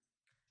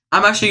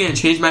 I'm actually going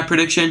to change my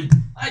prediction.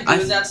 I agree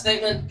with that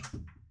statement.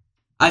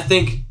 I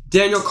think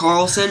Daniel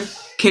Carlson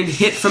can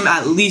hit from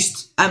at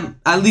least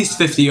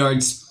 50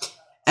 yards.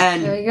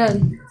 And very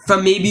good.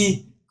 From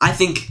maybe, I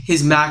think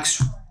his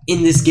max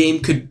in this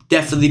game could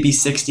definitely be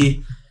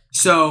 60.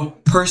 So,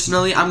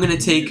 personally, I'm going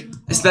to take,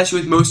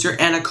 especially with Mostert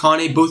and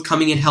Akane both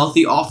coming in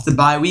healthy off the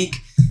bye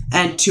week,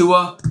 and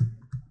Tua,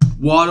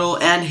 Waddle,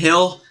 and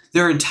Hill,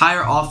 their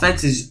entire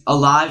offense is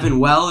alive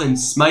and well and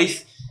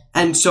Smythe.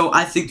 And so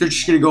I think they're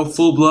just going to go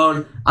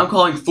full-blown. I'm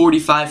calling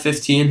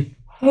 45-15.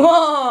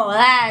 Whoa,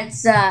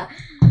 that's,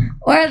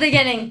 where are they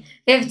getting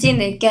 15?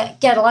 They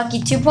get a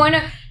lucky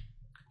 2-pointer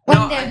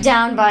when they're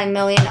down by a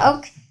million.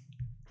 Okay.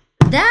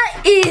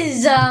 That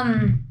is,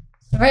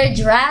 very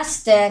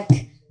drastic.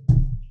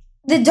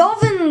 The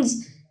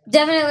Dolphins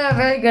definitely are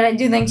very good. I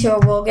do think Tua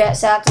will get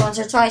sacked once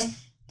or twice.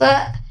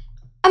 But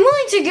I'm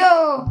willing to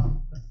go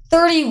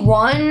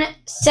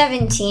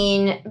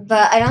 31-17,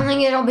 but I don't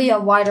think it'll be a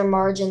wider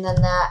margin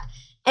than that.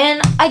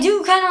 And I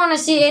do kind of want to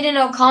see Aiden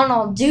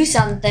O'Connell do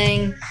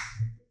something.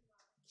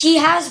 He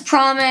has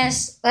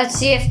promise. Let's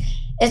see if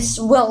it's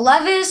Will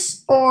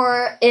Levis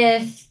or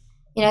if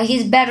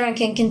he's better and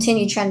can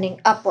continue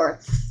trending upward.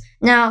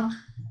 Now,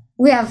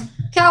 we have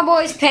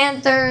Cowboys,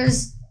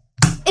 Panthers.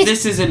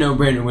 This is a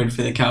no-brainer win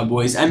for the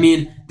Cowboys. I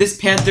mean, this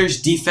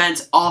Panthers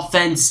defense,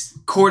 offense,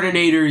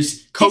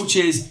 coordinators,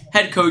 coaches,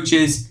 head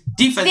coaches,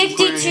 defensive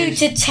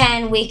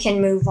 52-10, we can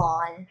move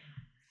on.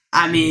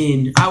 I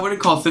mean, I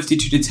wouldn't call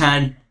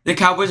 52-10. The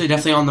Cowboys are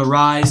definitely on the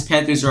rise.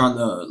 Panthers are on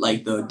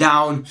the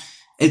down.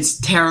 It's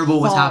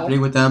terrible what's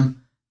happening with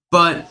them.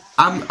 But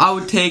I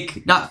would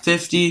take not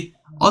 50.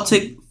 I'll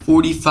take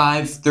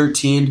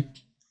 45-13.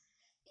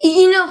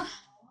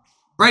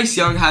 Bryce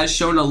Young has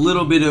shown a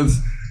little bit of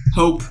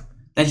hope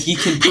that he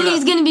can put and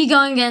he's going to be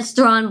going against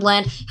Ron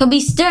Bland. He'll be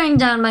staring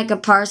down Micah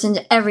Parsons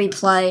every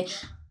play.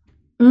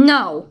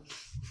 No.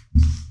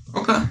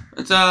 Okay.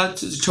 It's a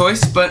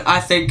choice, but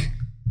I think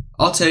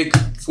I'll take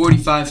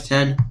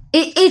 45-10.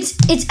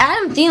 It's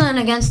Adam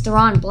Thielen against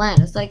Ron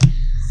Bland. It's like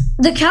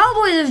the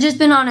Cowboys have just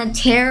been on a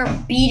tear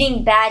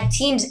beating bad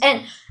teams,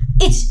 and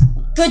it's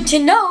good to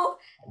note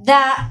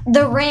that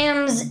the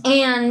Rams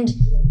and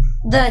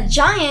the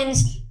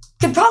Giants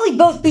could probably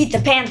both beat the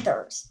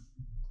Panthers.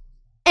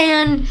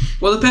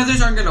 Well, the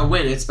Panthers aren't going to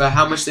win. It's about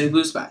how much they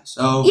lose by.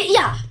 So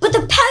yeah, but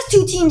the past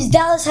 2 teams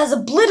Dallas has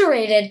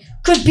obliterated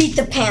could beat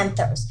the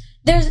Panthers.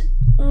 There's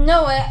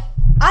no way.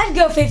 I'd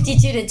go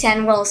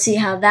 52-10. We'll see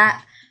how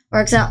that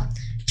works out.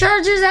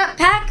 Chargers at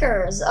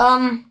Packers.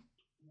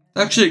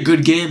 Actually a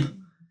good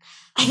game.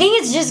 I think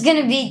it's just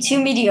going to be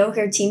 2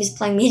 mediocre teams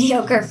playing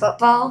mediocre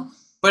football.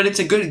 But it's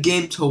a good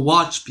game to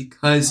watch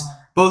because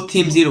both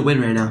teams need a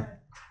win right now.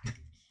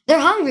 They're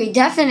hungry,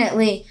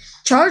 definitely.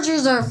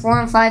 Chargers are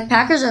 4-5.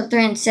 Packers are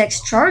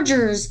 3-6.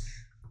 Chargers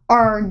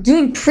are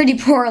doing pretty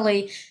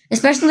poorly,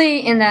 especially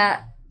in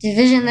that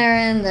division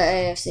they're in, the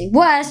AFC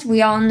West.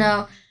 We all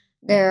know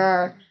there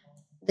are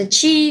the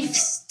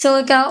Chiefs to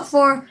look out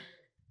for.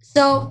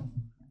 So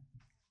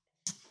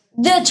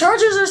the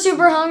Chargers are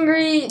super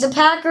hungry. The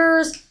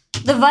Packers,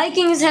 the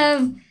Vikings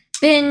have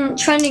been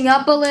trending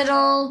up a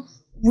little.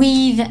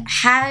 We've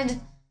had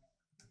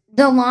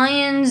the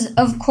Lions,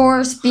 of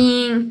course,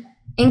 being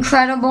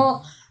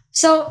incredible.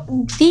 So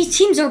these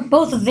teams are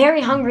both very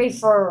hungry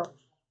for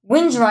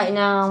wins right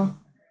now.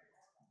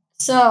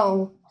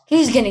 So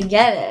who's going to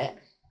get it?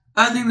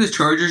 I think the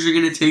Chargers are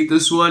going to take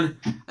this one.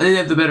 I think they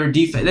have the better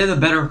defense. They have the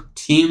better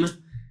team,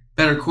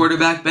 better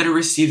quarterback, better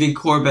receiving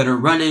core, better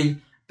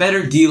running,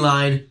 better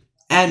D-line,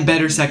 and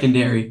better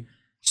secondary.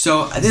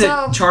 So I think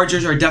the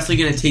Chargers are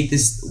definitely going to take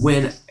this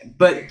win.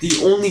 But the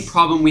only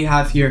problem we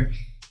have here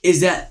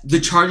is that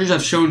the Chargers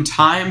have shown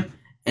time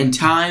and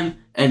time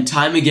and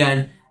time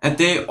again that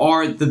they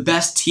are the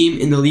best team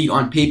in the league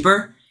on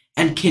paper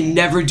and can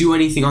never do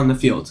anything on the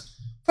field.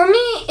 For me,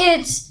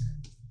 it's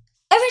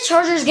every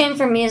Chargers game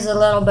for me is a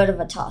little bit of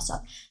a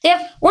toss-up. They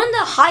have one of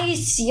the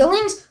highest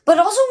ceilings, but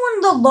also one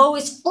of the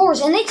lowest floors,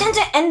 and they tend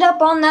to end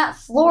up on that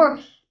floor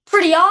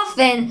pretty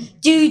often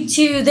due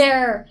to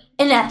their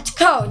inept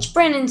coach.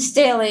 Brandon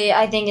Staley,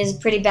 I think, is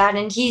pretty bad,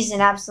 and he's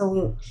an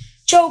absolute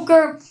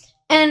choker.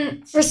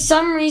 And for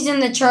some reason,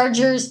 the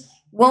Chargers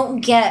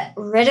won't get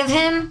rid of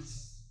him.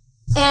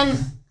 And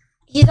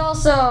he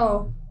was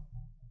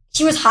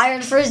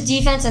hired for his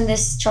defense, and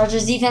this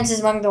Chargers defense is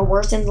among the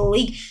worst in the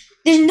league.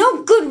 There's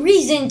no good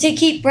reason to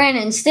keep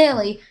Brandon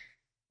Staley.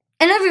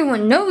 And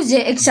everyone knows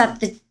it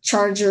except the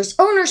Chargers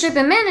ownership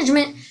and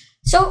management.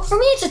 So for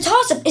me, it's a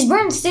toss-up. Is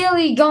Brandon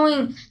Staley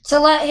going to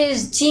let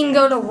his team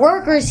go to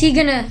work, or is he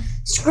going to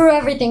screw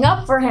everything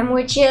up for him,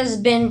 which he has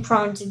been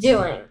prone to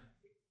doing?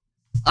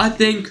 I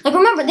think...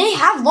 remember, they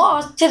have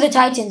lost to the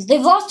Titans. They've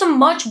lost to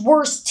much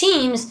worse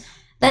teams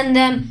than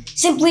them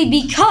simply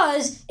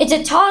because it's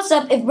a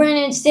toss-up if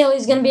Brandon Staley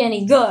is going to be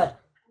any good.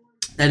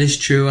 That is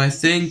true. I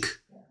still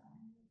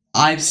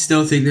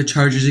think the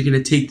Chargers are going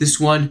to take this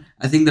one.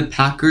 I think the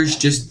Packers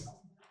They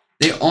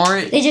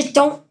just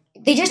don't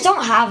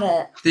have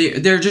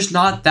it. They're just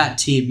not that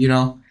team, you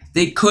know.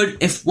 They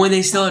could, when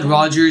they still had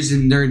Rodgers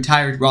and their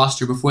entire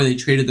roster before they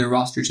traded their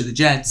roster to the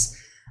Jets,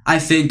 I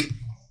think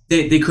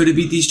they could have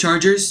beat these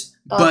Chargers.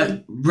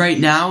 But right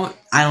now,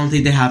 I don't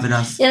think they have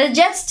enough. Yeah, the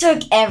Jets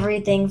took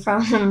everything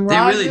from him. They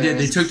really did.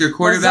 They took their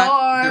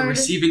quarterback, their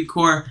receiving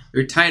core,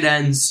 their tight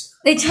ends.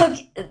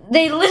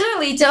 They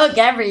literally took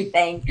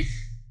everything.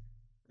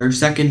 Their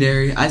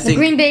secondary. The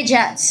Green Bay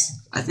Jets.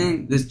 I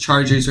think the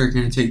Chargers are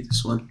going to take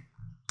this one.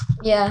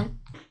 Yeah.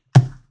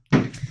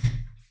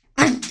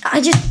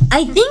 I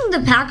think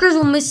the Packers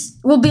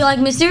will be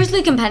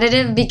mysteriously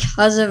competitive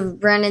because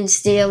of Brandon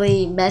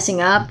Staley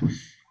messing up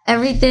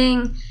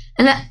everything.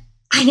 And I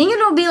think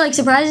it'll be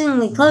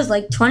surprisingly close,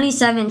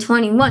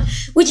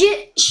 27-21, which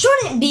it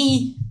shouldn't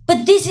be,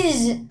 but this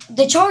is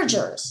the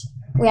Chargers.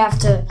 We have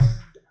to...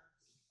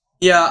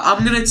 Yeah,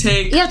 I'm going to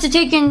take... You have to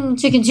take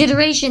into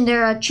consideration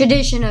their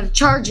tradition of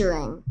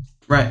chargering.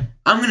 Right.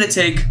 I'm going to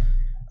take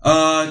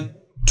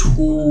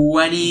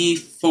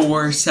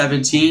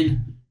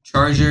 24-17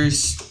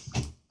 Chargers.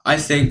 I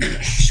think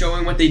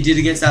showing what they did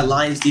against that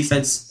Lions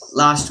defense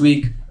last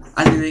week,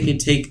 I think they can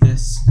take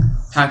this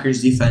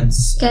Packers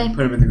defense and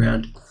put them in the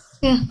ground.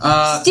 Yeah.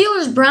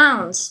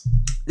 Steelers-Browns.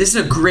 This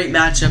is a great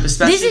matchup,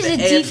 especially this is a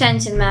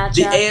defensive matchup.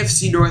 The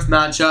AFC North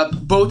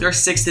matchup. Both are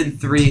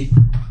 6-3.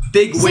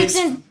 Big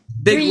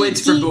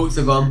wins for both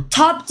of them.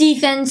 Top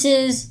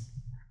defenses.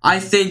 I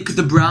think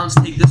the Browns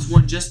take this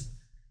one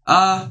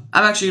I'm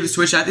actually going to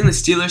switch. I think the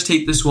Steelers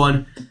take this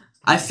one.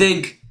 I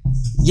think,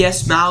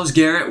 yes, Myles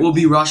Garrett will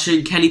be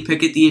rushing Kenny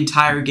Pickett the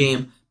entire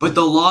game, but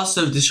the loss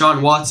of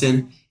Deshaun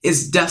Watson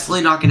is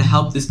definitely not going to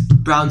help this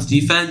Browns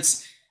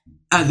defense,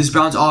 this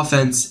Browns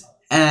offense,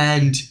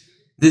 and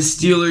the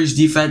Steelers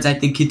defense, I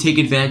think, can take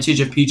advantage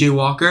of P.J.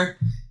 Walker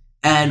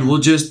and will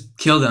just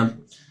kill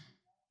them.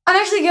 I'm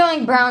actually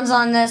going Browns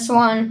on this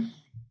one.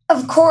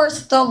 Of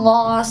course, the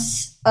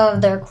loss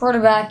of their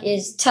quarterback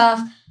is tough.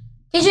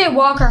 P.J.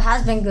 Walker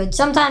has been good,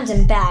 sometimes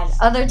and bad.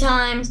 Other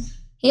times,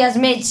 he has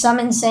made some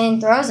insane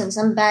throws and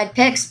some bad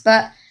picks,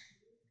 but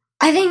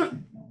I think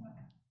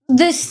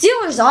the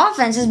Steelers'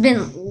 offense has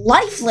been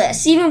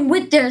lifeless. Even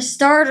with their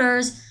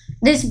starters,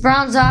 this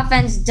Browns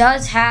offense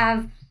does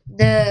have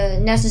the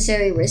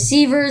necessary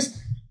receivers.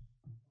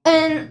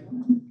 And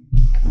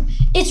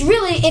it's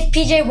really if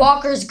P.J.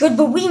 Walker is good,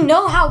 but we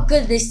know how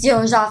good the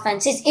Steelers'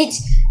 offense is.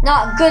 It's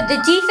not good. The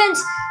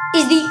defense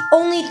is the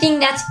only thing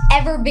that's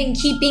ever been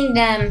keeping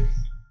them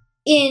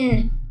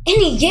in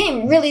any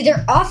game. Really,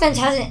 their offense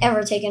hasn't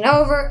ever taken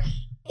over.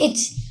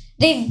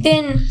 They've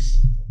been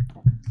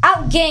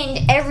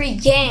outgained every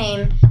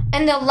game.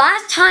 And the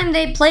last time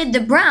they played the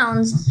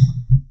Browns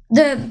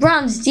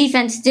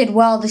defense did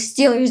well. The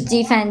Steelers'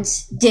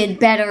 defense did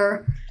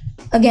better.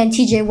 Again,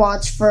 TJ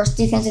Watt's first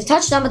defensive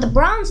touchdown. But the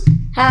Browns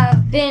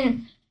have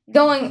been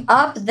going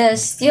up. The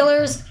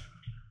Steelers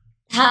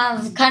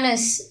have kind of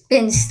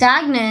been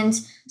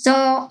stagnant.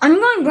 So I'm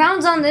going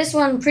Browns on this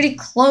one. Pretty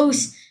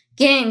close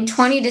game,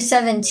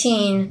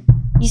 20-17.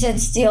 You said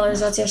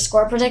Steelers. What's your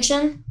score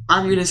prediction?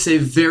 I'm going to say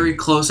very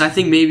close. I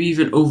think maybe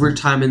even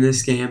overtime in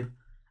this game.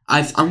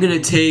 I'm going to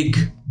take...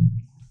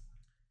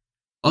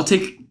 I'll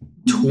take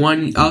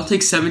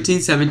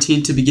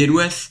 17-17 to begin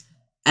with.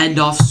 End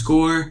off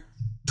score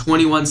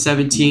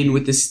 21-17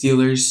 with the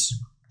Steelers.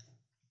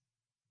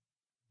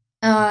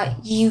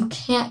 You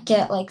can't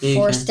get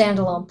four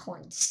standalone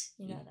points.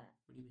 You know that.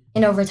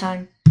 In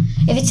overtime.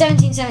 If it's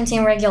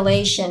 17-17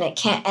 regulation, it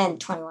can't end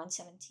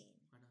 21-17.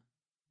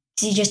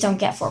 So you just don't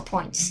get 4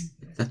 points.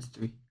 That's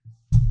 3.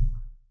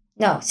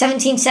 No,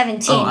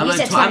 17-17. Oh, I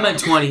meant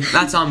 20.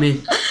 That's on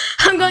me.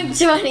 I'm going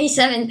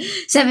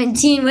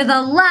 27-17 with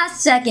a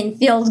last-second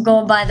field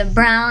goal by the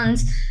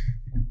Browns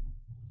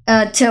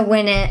to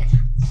win it.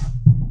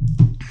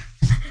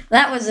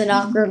 That was an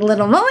awkward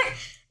little moment.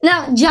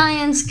 Now,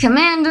 Giants,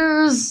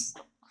 Commanders.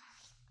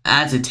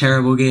 That's a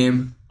terrible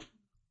game.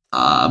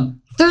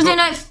 Thursday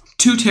night.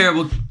 Two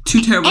terrible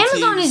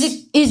Amazon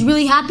teams. is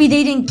really happy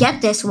they didn't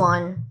get this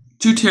one.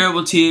 2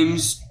 terrible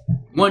teams.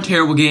 1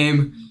 terrible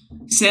game.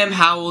 Sam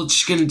Howell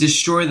just going to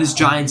destroy this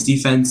Giants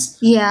defense.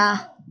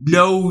 Yeah.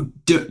 No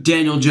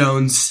Daniel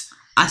Jones.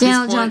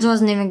 Daniel Jones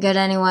wasn't even good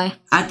anyway.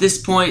 At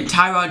this point,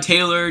 Tyrod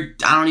Taylor,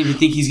 I don't even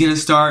think he's going to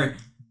start.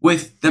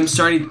 With them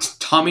starting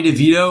Tommy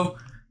DeVito,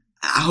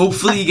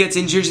 hopefully he gets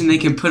injured and they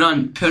can put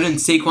in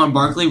Saquon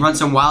Barkley, run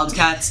some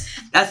Wildcats.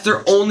 That's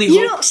their only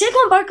hope.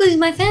 Saquon Barkley is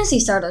my fantasy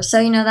starter,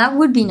 so that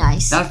would be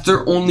nice. That's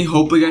their only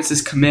hope against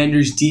this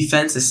Commanders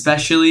defense,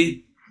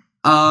 especially.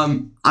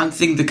 I'm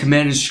thinking the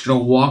Commanders are just going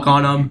to walk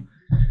on them.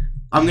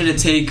 I'm going to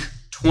take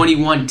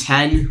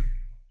 21-10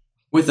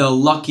 with a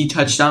lucky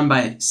touchdown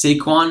by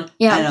Saquon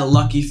and a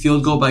lucky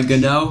field goal by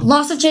Gano.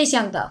 Loss of Chase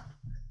Young, though.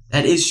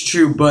 That is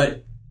true,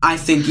 but I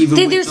think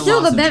they're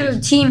still the better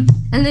team,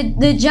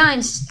 and the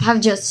Giants have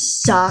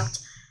just sucked.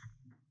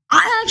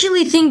 I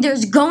actually think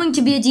there's going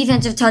to be a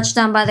defensive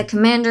touchdown by the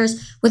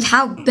Commanders with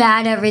how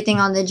bad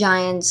everything on the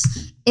Giants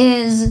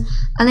is.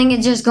 I think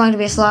it's just going to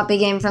be a sloppy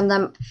game from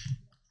them.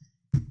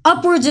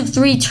 Upwards of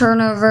 3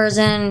 turnovers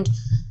and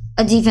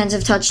a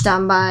defensive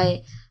touchdown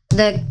by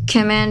the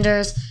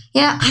Commanders.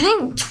 Yeah, I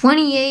think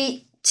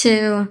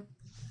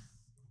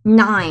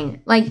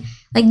 28-9. Like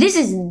this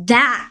is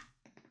that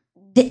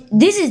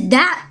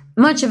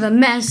much of a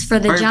mess for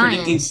the Giants. Are you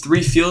predicting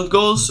 3 field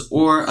goals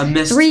or a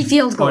missed 3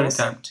 field point goals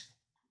attempt?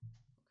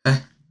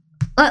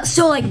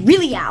 So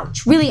really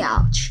ouch.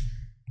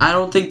 I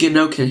don't think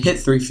Gano can hit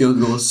 3 field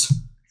goals.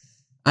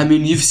 I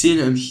mean, you've seen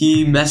him.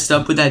 He messed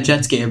up with that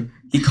Jets game.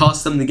 He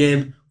cost them the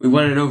game. We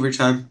won in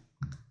overtime.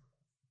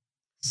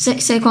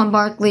 Saquon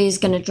Barkley is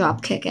going to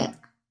drop kick it.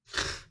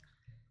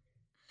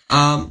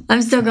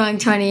 I'm still going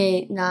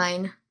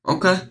 28-9.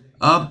 Okay.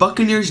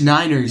 Buccaneers,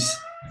 Niners.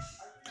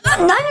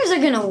 Niners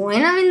are going to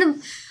win. I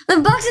mean, the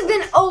Bucs have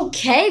been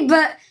okay,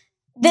 but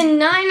the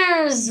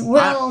Niners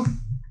will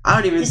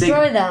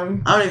destroy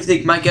them. I don't even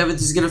think Mike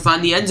Evans is going to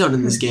find the end zone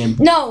in this game.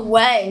 No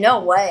way.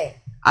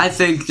 I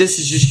think this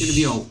is just going to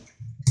be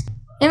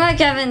And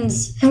Mike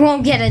Evans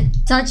won't get a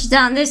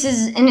touchdown. This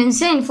is an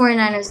insane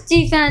 49ers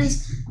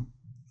defense.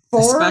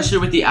 Especially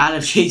with the add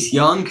of Chase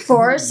Young.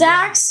 4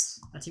 sacks.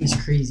 That team is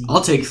crazy. I'll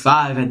take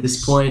 5 at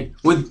this point.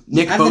 With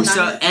Nick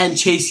Bosa and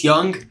Chase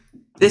Young.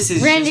 This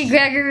is Randy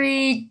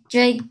Gregory,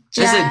 Jake Jack.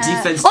 This is a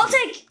defense. I'll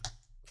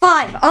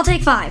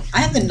take 5. I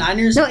have the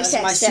Niners as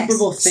six, my Super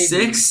Bowl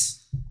favorite.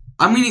 6?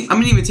 I'm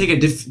gonna even take a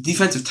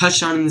defensive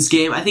touchdown in this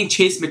game. I think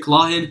Chase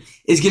McLaughlin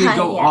is gonna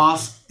go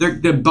off.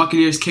 The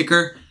Buccaneers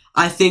kicker.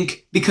 I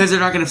think because they're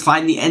not gonna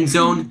find the end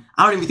zone,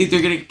 I don't even think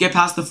they're gonna get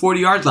past the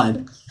 40-yard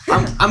line.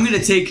 I'm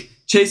gonna take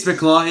Chase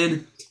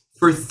McLaughlin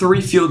for 3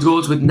 field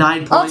goals with 9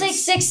 points. I'll take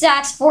 6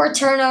 sacks, 4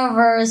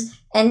 turnovers,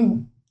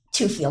 and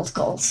 2 field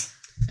goals.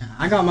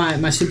 I got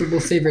my Super Bowl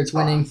favorites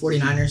winning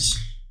 49ers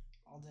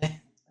all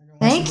day.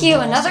 Thank you.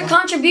 Another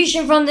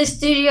contribution from the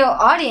studio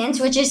audience,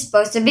 which is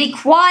supposed to be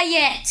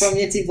quiet. From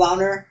Yitzi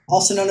Blauner,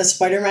 also known as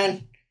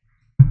Spider-Man.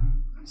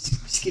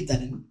 Just keep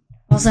that in.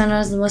 Also known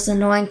as the most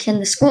annoying kid in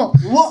the school.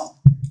 Whoa!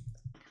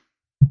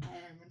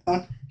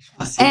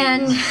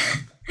 And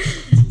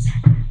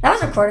that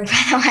was recording,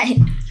 by the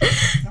way.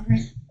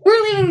 Okay.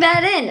 We're leaving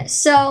that in.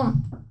 So,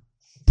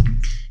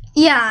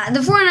 yeah, the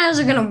 49ers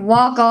are going to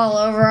walk all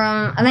over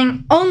them. I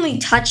think only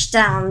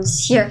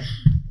touchdowns here.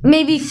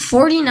 Maybe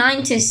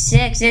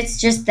 49-6.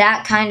 It's just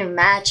that kind of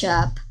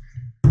matchup.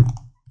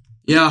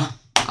 Yeah,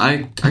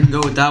 I can go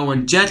with that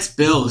one. Jets,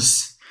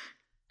 Bills.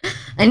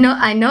 I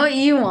know what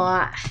you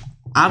want.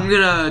 I'm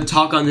going to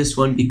talk on this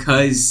one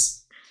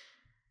because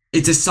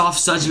it's a soft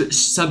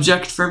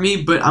subject for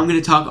me, but I'm going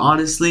to talk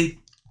honestly.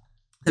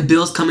 The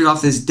Bills coming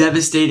off this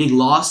devastating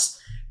loss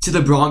to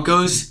the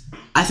Broncos,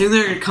 I think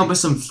they're going to come with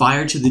some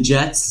fire to the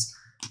Jets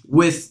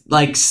with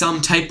like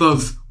some type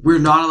of we're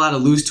not allowed to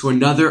lose to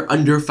another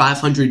under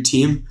 500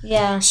 team.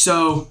 Yeah.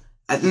 So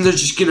I think they're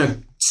just going to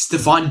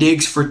Stephon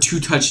Diggs for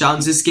 2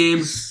 touchdowns this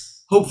game.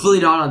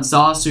 Hopefully not on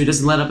Sauce so he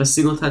doesn't let up a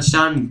single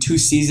touchdown in 2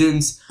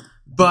 seasons.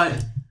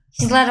 But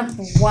he's let up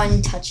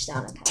 1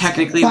 touchdown.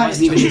 Technically, it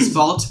wasn't even his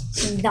fault.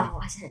 No, it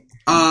wasn't.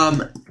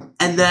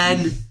 And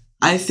then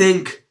I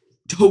think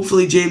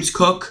hopefully James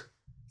Cook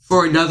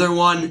for another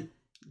one.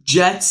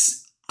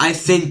 Jets, I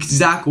think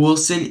Zach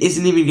Wilson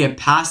isn't even going to get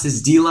past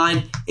his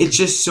D-line. It's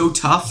just so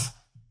tough.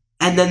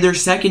 And then their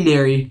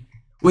secondary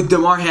with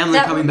DeMar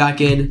Hamlin coming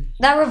back in.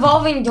 That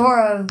revolving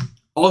door of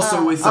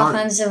also with our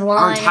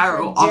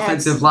entire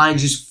offensive line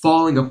just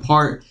falling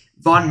apart.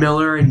 Von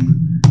Miller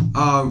and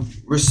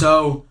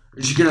Rousseau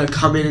are just going to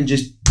come in and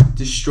just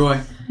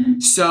destroy.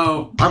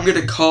 So I'm going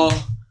to call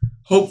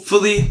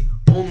hopefully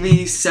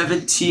only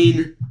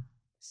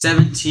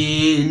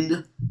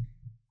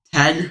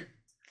 17-10.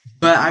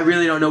 But I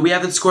really don't know. We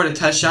haven't scored a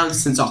touchdown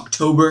since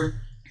October.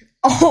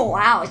 Oh,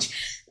 ouch.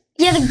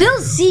 Yeah, the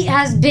Bills' seat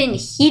has been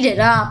heated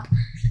up.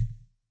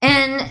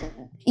 And,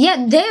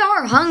 yeah, they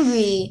are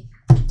hungry.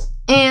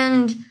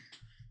 And,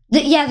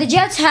 the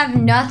Jets have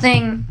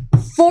nothing.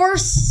 4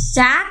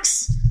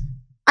 sacks.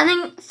 I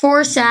think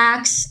 4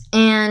 sacks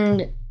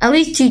and at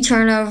least 2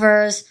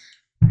 turnovers.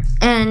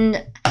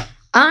 And, I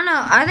don't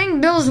know. I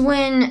think Bills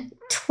win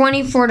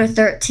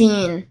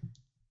 24-13.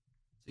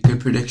 Good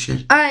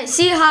prediction. All right,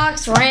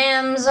 Seahawks,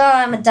 Rams.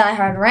 I'm a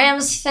diehard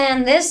Rams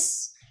fan.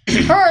 This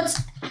hurts.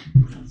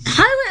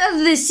 Highlight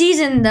of the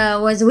season,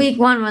 though, was week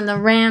 1 when the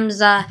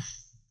Rams,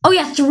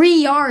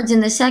 3 yards in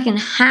the second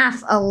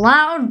half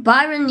allowed.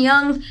 Byron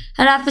Young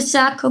had half a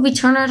sack. Kobe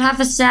Turner had half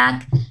a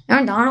sack.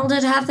 Aaron Donald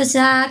had half a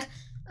sack.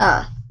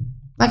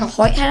 Michael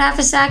Hoyt had half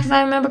a sack, if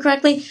I remember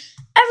correctly.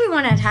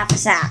 Everyone had half a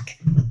sack.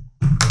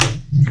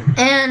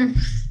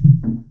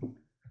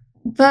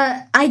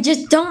 But I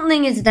just don't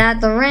think it's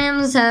that. The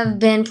Rams have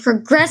been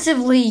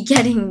progressively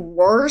getting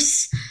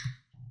worse.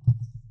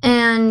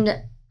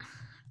 And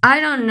I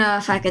don't know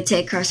if I could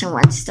take Carson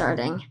Wentz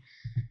starting.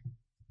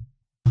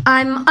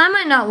 I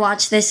might not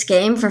watch this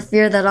game for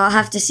fear that I'll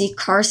have to see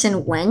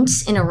Carson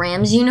Wentz in a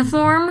Rams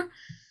uniform.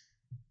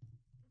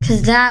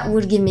 Because that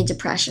would give me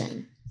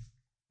depression.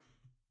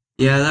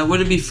 Yeah, that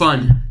wouldn't be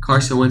fun.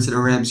 Carson Wentz in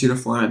a Rams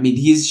uniform. I mean,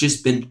 he's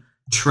just been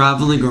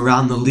traveling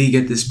around the league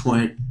at this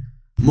point.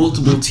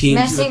 Multiple teams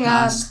Messing in the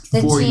past up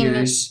the 4 team.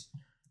 years.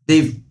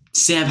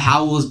 Sam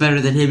Howell is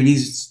better than him, and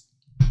he's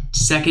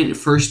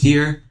first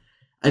year.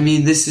 I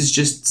mean, this is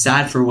just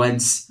sad for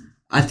Wentz.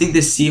 I think the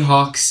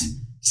Seahawks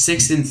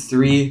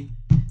 6-3,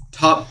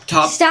 top.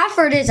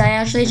 Stafford is, I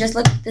actually just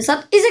looked this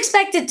up, is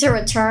expected to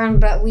return,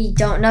 but we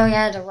don't know he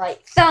had a right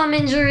thumb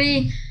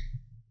injury.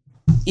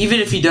 Even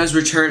if he does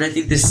return, I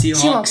think the He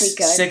won't Seahawks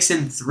be good.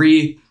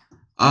 6-3.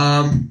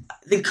 I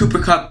think Cooper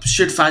Kupp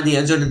should find the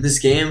end zone in this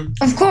game.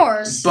 Of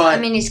course, But- I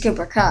mean, he's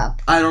Cooper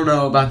Kupp. I don't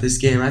know about this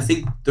game. I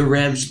think the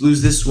Rams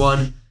lose this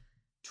one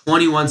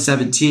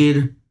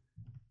 21-17.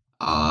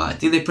 I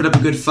think they put up a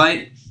good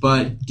fight,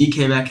 but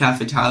DK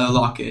Metcalf and Tyler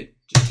Lockett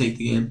just take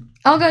the game.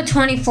 I'll go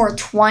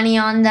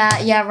 24-20 on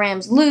that. Yeah,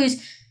 Rams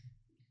lose.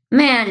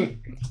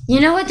 Man, you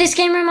know what this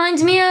game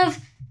reminds me of?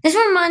 This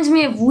one reminds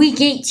me of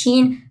Week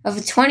 18 of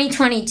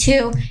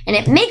 2022, and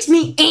it makes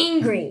me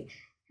angry.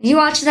 Have you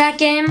watched that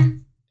game?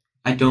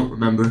 I don't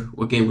remember.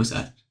 What game was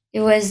that? It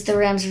was the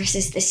Rams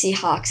versus the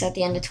Seahawks at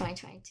the end of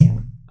 2022.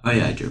 Oh,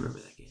 yeah, I do remember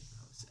that game.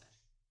 That was sad.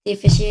 The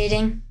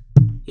officiating.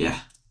 Yeah.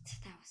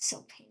 That was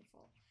so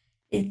painful.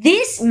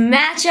 This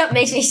matchup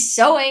makes me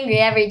so angry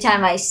every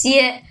time I see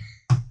it.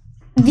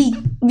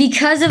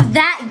 Because of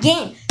that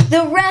game. The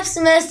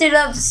refs messed it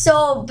up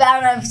so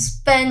bad. I've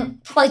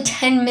spent probably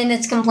 10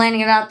 minutes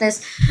complaining about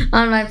this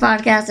on my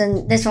podcast,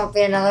 and this won't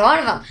be another one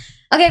of them.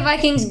 Okay,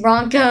 Vikings,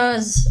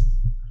 Broncos.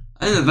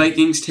 I think the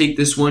Vikings take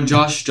this one.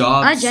 Josh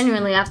Dobbs. I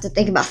genuinely have to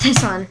think about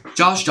this one.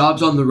 Josh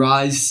Dobbs on the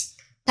rise.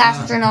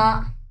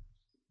 Pasternak.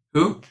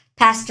 Who?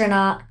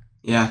 Pasternak.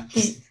 Yeah.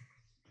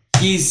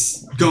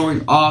 He's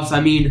going off. I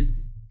mean,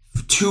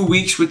 2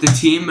 weeks with the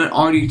team,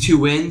 already 2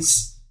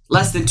 wins.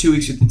 Less than 2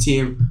 weeks with the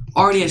team.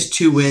 Already has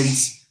 2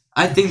 wins.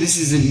 I think this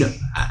is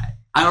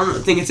I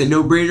don't think it's a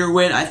no-brainer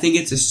win. I think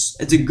it's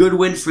a good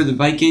win for the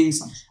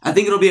Vikings. I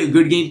think it'll be a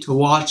good game to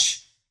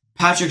watch.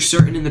 Patrick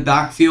Surtain in the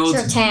backfield.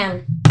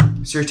 Surtain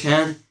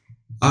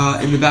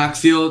in the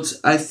backfield.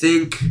 I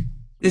think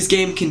this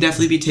game can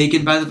definitely be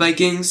taken by the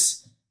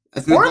Vikings.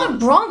 Or the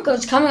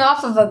Broncos coming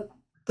off of a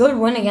good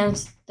win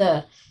against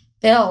the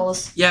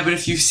Bills. Yeah, but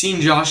if you've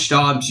seen Josh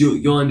Dobbs,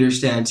 you'll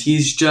understand.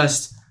 He's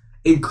just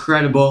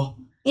incredible.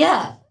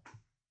 Yeah.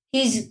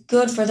 He's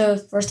good for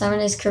the first time in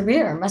his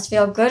career. Must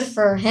feel good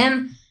for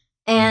him.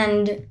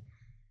 And,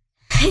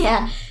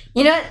 yeah.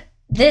 You know what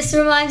this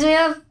reminds me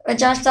of? What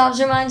Josh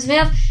Dobbs reminds me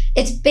of?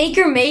 It's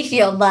Baker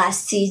Mayfield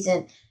last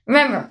season.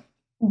 Remember,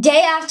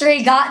 day after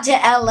he got to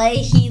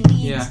LA, he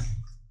leads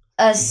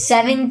a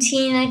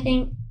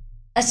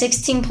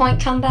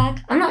 16-point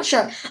comeback. I'm not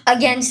sure.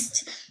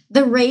 Against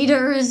the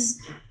Raiders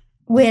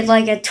with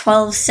like a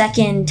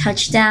 12-second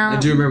touchdown. I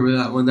do remember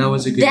that one. That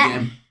was a good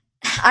game.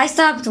 I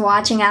stopped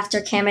watching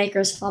after Cam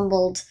Akers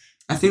fumbled.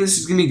 I think this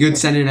is going to be a good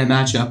Sunday night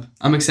matchup.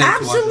 I'm excited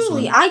to watch this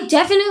Absolutely. one. I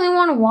definitely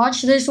want to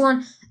watch this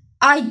one.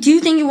 I do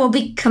think it will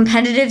be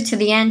competitive to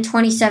the end,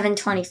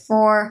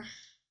 27-24.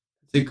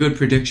 It's a good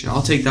prediction.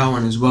 I'll take that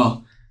one as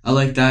well. I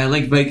like that. I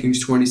like Vikings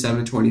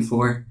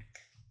 27-24.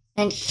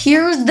 And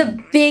here's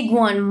the big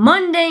one.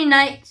 Monday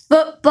Night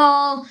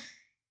Football.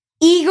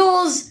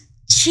 Eagles,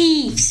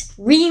 Chiefs.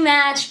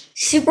 Rematch.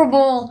 Super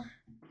Bowl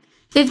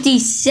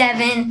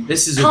 57.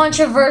 This is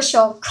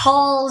controversial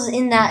calls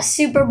in that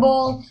Super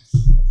Bowl.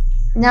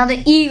 Now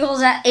the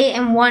Eagles at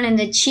 8-1 and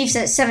the Chiefs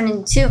at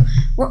 7-2.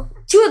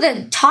 Two of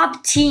the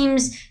top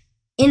teams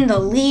in the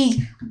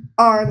league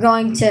are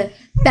going to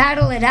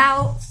battle it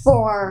out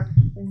for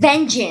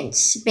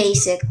vengeance,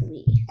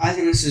 basically. I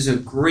think this is a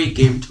great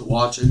game to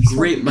watch. A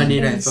great Monday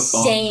Night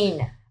Football.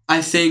 Insane.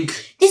 I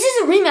think This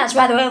is a rematch,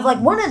 by the way, of like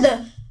one of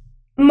the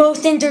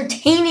most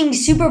entertaining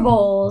Super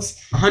Bowls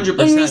 100%.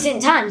 in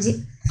recent times.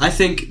 I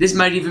think this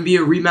might even be a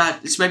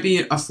rematch. This might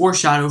be a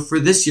foreshadow for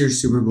this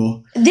year's Super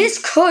Bowl.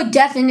 This could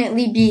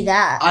definitely be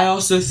that. I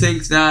also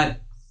think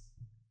that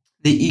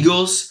the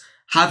Eagles,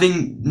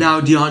 having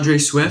now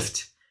DeAndre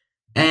Swift,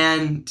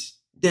 and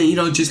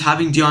just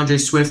having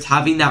DeAndre Swift,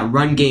 having that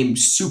run game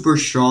super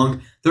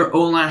strong, their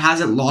O-line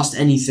hasn't lost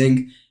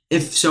anything.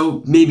 If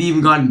so, maybe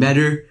even gotten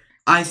better.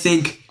 I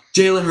think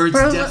Jalen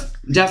Hurts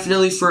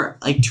definitely for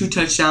like 2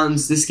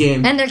 touchdowns this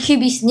game. And their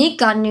QB sneak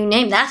got a new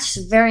name. That's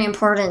very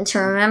important to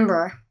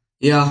remember.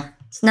 Yeah.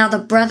 It's now the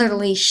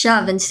brotherly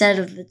shove instead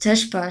of the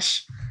tush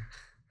push.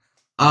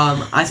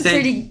 I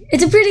think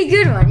It's a pretty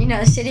good one.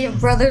 The city of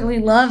brotherly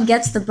love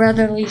gets the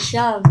brotherly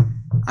shove.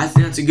 I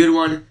think that's a good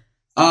one.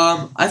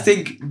 I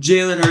think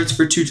Jalen Hurts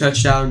for 2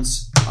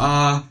 touchdowns.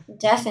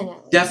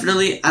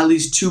 Definitely at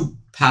least 2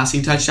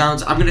 passing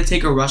touchdowns. I'm gonna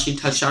take a rushing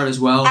touchdown as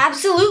well.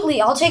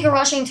 Absolutely, I'll take a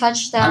rushing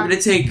touchdown. I'm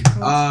gonna take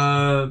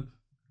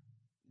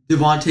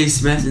Devontae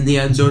Smith in the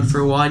end zone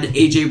for 1,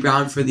 AJ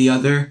Brown for the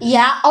other.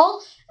 Yeah,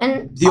 I'll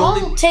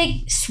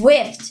take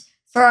Swift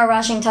for a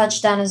rushing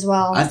touchdown as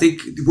well. I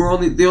think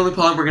the only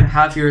problem we're gonna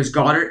have here is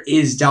Goddard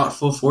is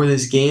doubtful for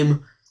this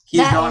game.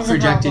 He's not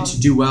projected to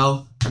do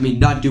well. I mean,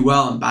 not do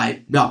well and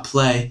by not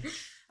play.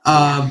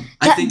 I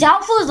think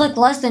doubtful is like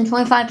less than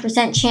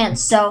 25%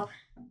 chance. So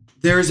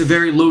there is a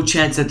very low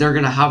chance that they're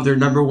gonna have their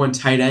number 1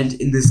 tight end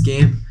in this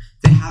game.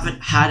 They haven't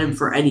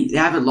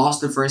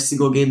lost him for a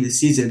single game this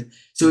season.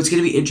 So it's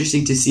gonna be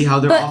interesting to see how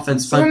their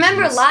offense functions.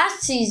 Remember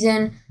last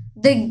season,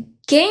 the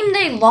game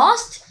they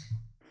lost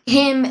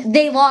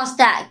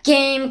that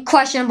game,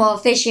 questionable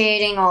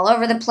officiating all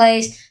over the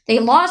place. They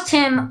lost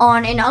him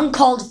on an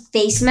uncalled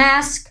face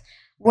mask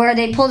where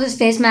they pulled his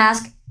face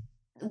mask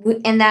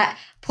and that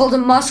pulled a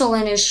muscle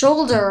in his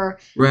shoulder.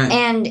 Right.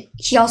 And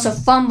he also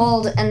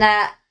fumbled and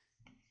that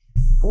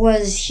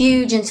was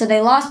huge. And so they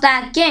lost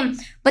that game.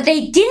 But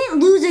they didn't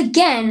lose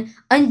again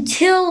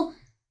until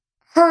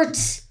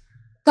Hurts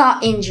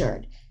got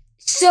injured.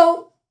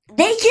 So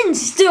they can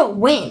still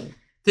win.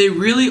 They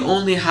really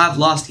only have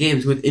lost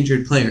games with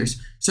injured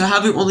players. So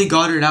having only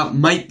Goddard out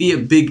might be a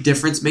big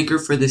difference maker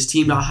for this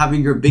team, not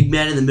having your big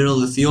man in the middle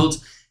of the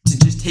field to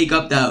just take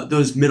up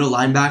those middle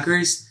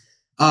linebackers.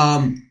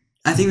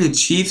 I think the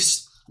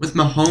Chiefs with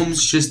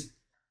Mahomes just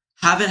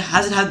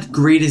hasn't had the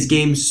greatest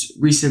games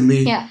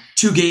recently. Yeah.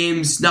 2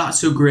 games, not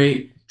so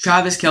great.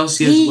 Travis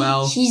Kelce as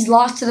well. He's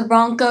lost to the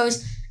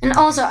Broncos. And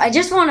also, I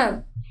just want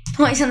to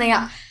point something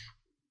out.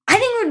 I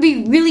think it would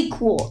be really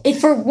cool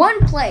if for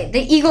one play,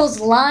 the Eagles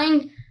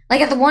lined,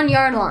 like at the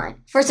 1-yard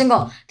line, 1st and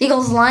goal, the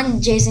Eagles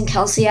lined Jason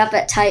Kelce up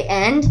at tight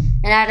end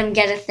and had him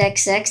get a thick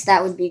 6.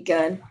 That would be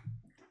good.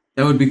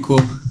 That would be cool.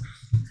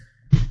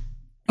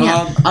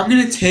 Yeah. I'm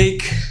going to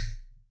take...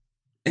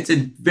 It's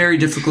a very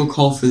difficult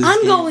call for this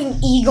I'm game.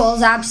 going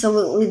Eagles,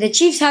 absolutely. The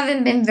Chiefs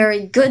haven't been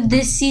very good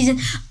this season.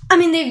 I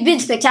mean, they've been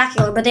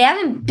spectacular, but they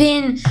haven't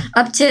been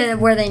up to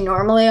where they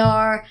normally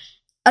are.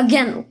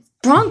 Again,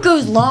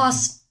 Broncos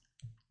lost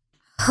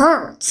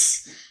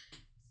Hurts.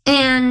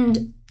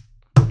 And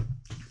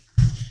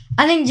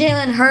I think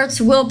Jalen Hurts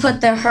will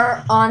put the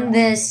hurt on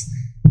this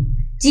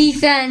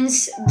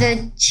defense.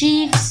 The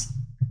Chiefs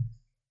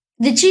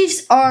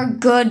are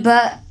good,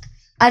 but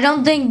I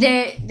don't think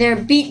they're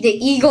beat the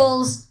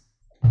Eagles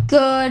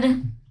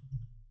good.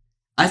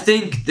 I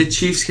think the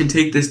Chiefs can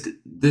take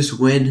this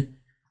win.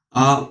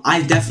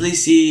 I definitely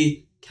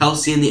see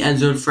Kelce in the end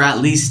zone for at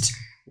least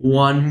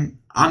 1.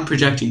 I'm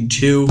projecting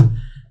 2.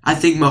 I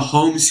think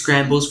Mahomes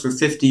scrambles for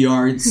 50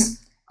 yards,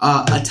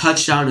 a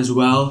touchdown as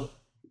well.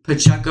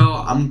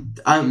 Pacheco,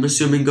 I'm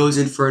assuming goes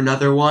in for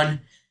another one.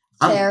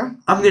 Fair.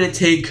 I'm gonna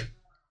take,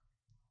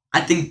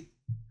 I think,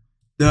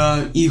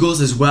 the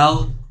Eagles as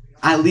well.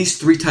 At least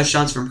 3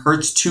 touchdowns from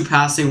Hurts, 2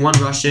 passing, 1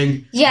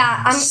 rushing.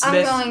 Yeah,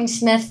 I'm going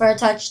Smith for a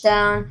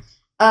touchdown.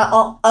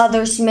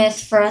 Other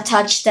Smith for a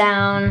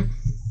touchdown.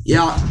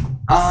 Yeah.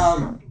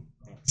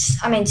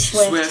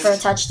 Swift for a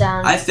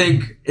touchdown. I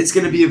think it's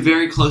going to be a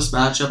very close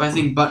matchup. I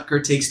think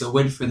Butker takes the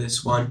win for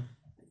this one,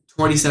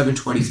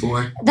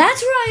 27-24.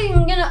 That's right.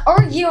 I'm going to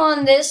argue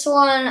on this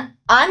one.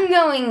 I'm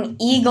going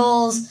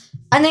Eagles.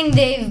 I think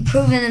they've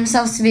proven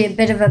themselves to be a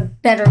bit of a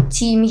better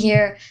team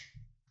here.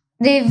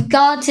 They've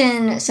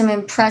gotten some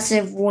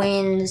impressive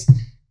wins,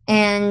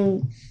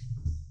 and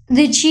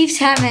the Chiefs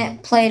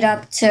haven't played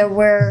up to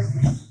where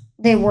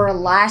they were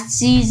last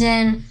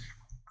season.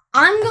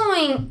 I'm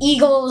going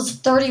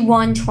Eagles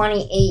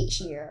 31-28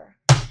 here.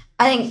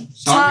 I think.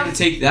 So I'm going to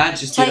take that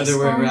just the other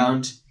way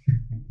around.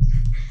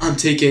 I'm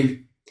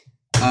taking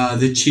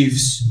the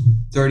Chiefs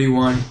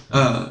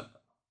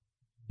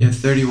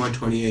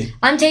 31-28.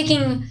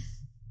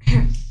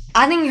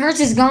 I think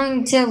Hurts is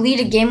going to lead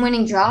a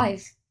game-winning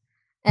drive.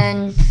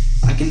 And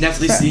I can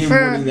definitely see him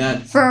winning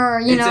that. For,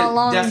 a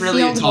long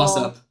definitely field a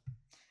toss-up.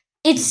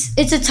 It's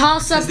a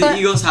toss-up, but the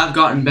Eagles have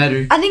gotten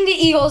better. I think the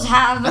Eagles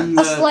have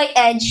a slight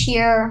edge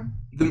here.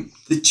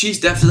 The Chiefs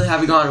definitely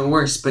haven't gotten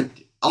worse, but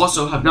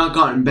also have not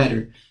gotten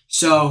better.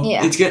 So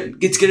it's going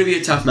to be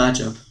a tough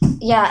matchup.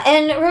 Yeah,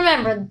 and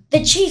remember,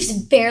 the Chiefs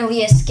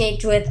barely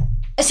escaped with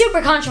a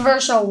super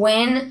controversial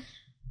win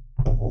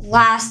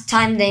last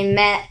time they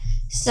met.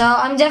 So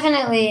I'm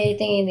definitely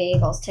thinking the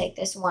Eagles take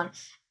this one.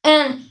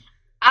 And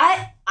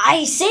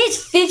I say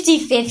it's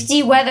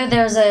 50-50 whether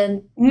there's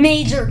a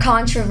major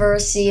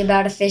controversy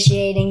about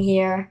officiating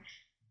here.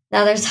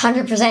 Now, there's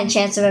 100%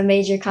 chance of a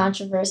major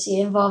controversy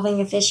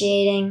involving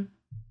officiating.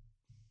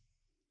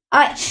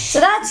 Alright, so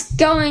that's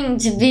going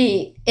to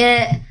be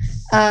it.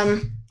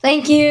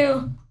 Thank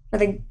you for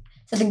the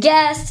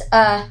guest.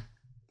 That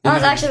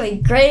was actually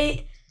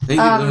great. Thank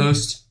you to the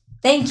host.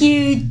 Thank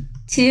you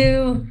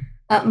to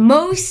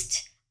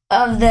most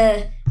of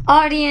the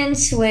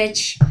audience,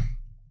 which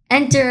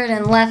entered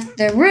and left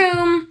the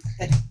room.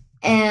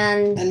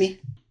 And me.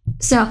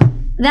 so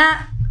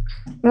that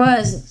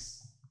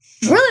was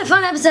really a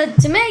fun episode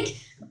to make.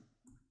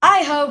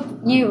 I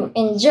hope you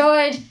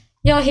enjoyed.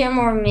 You'll hear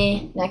more of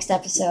me next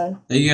episode. Thank you.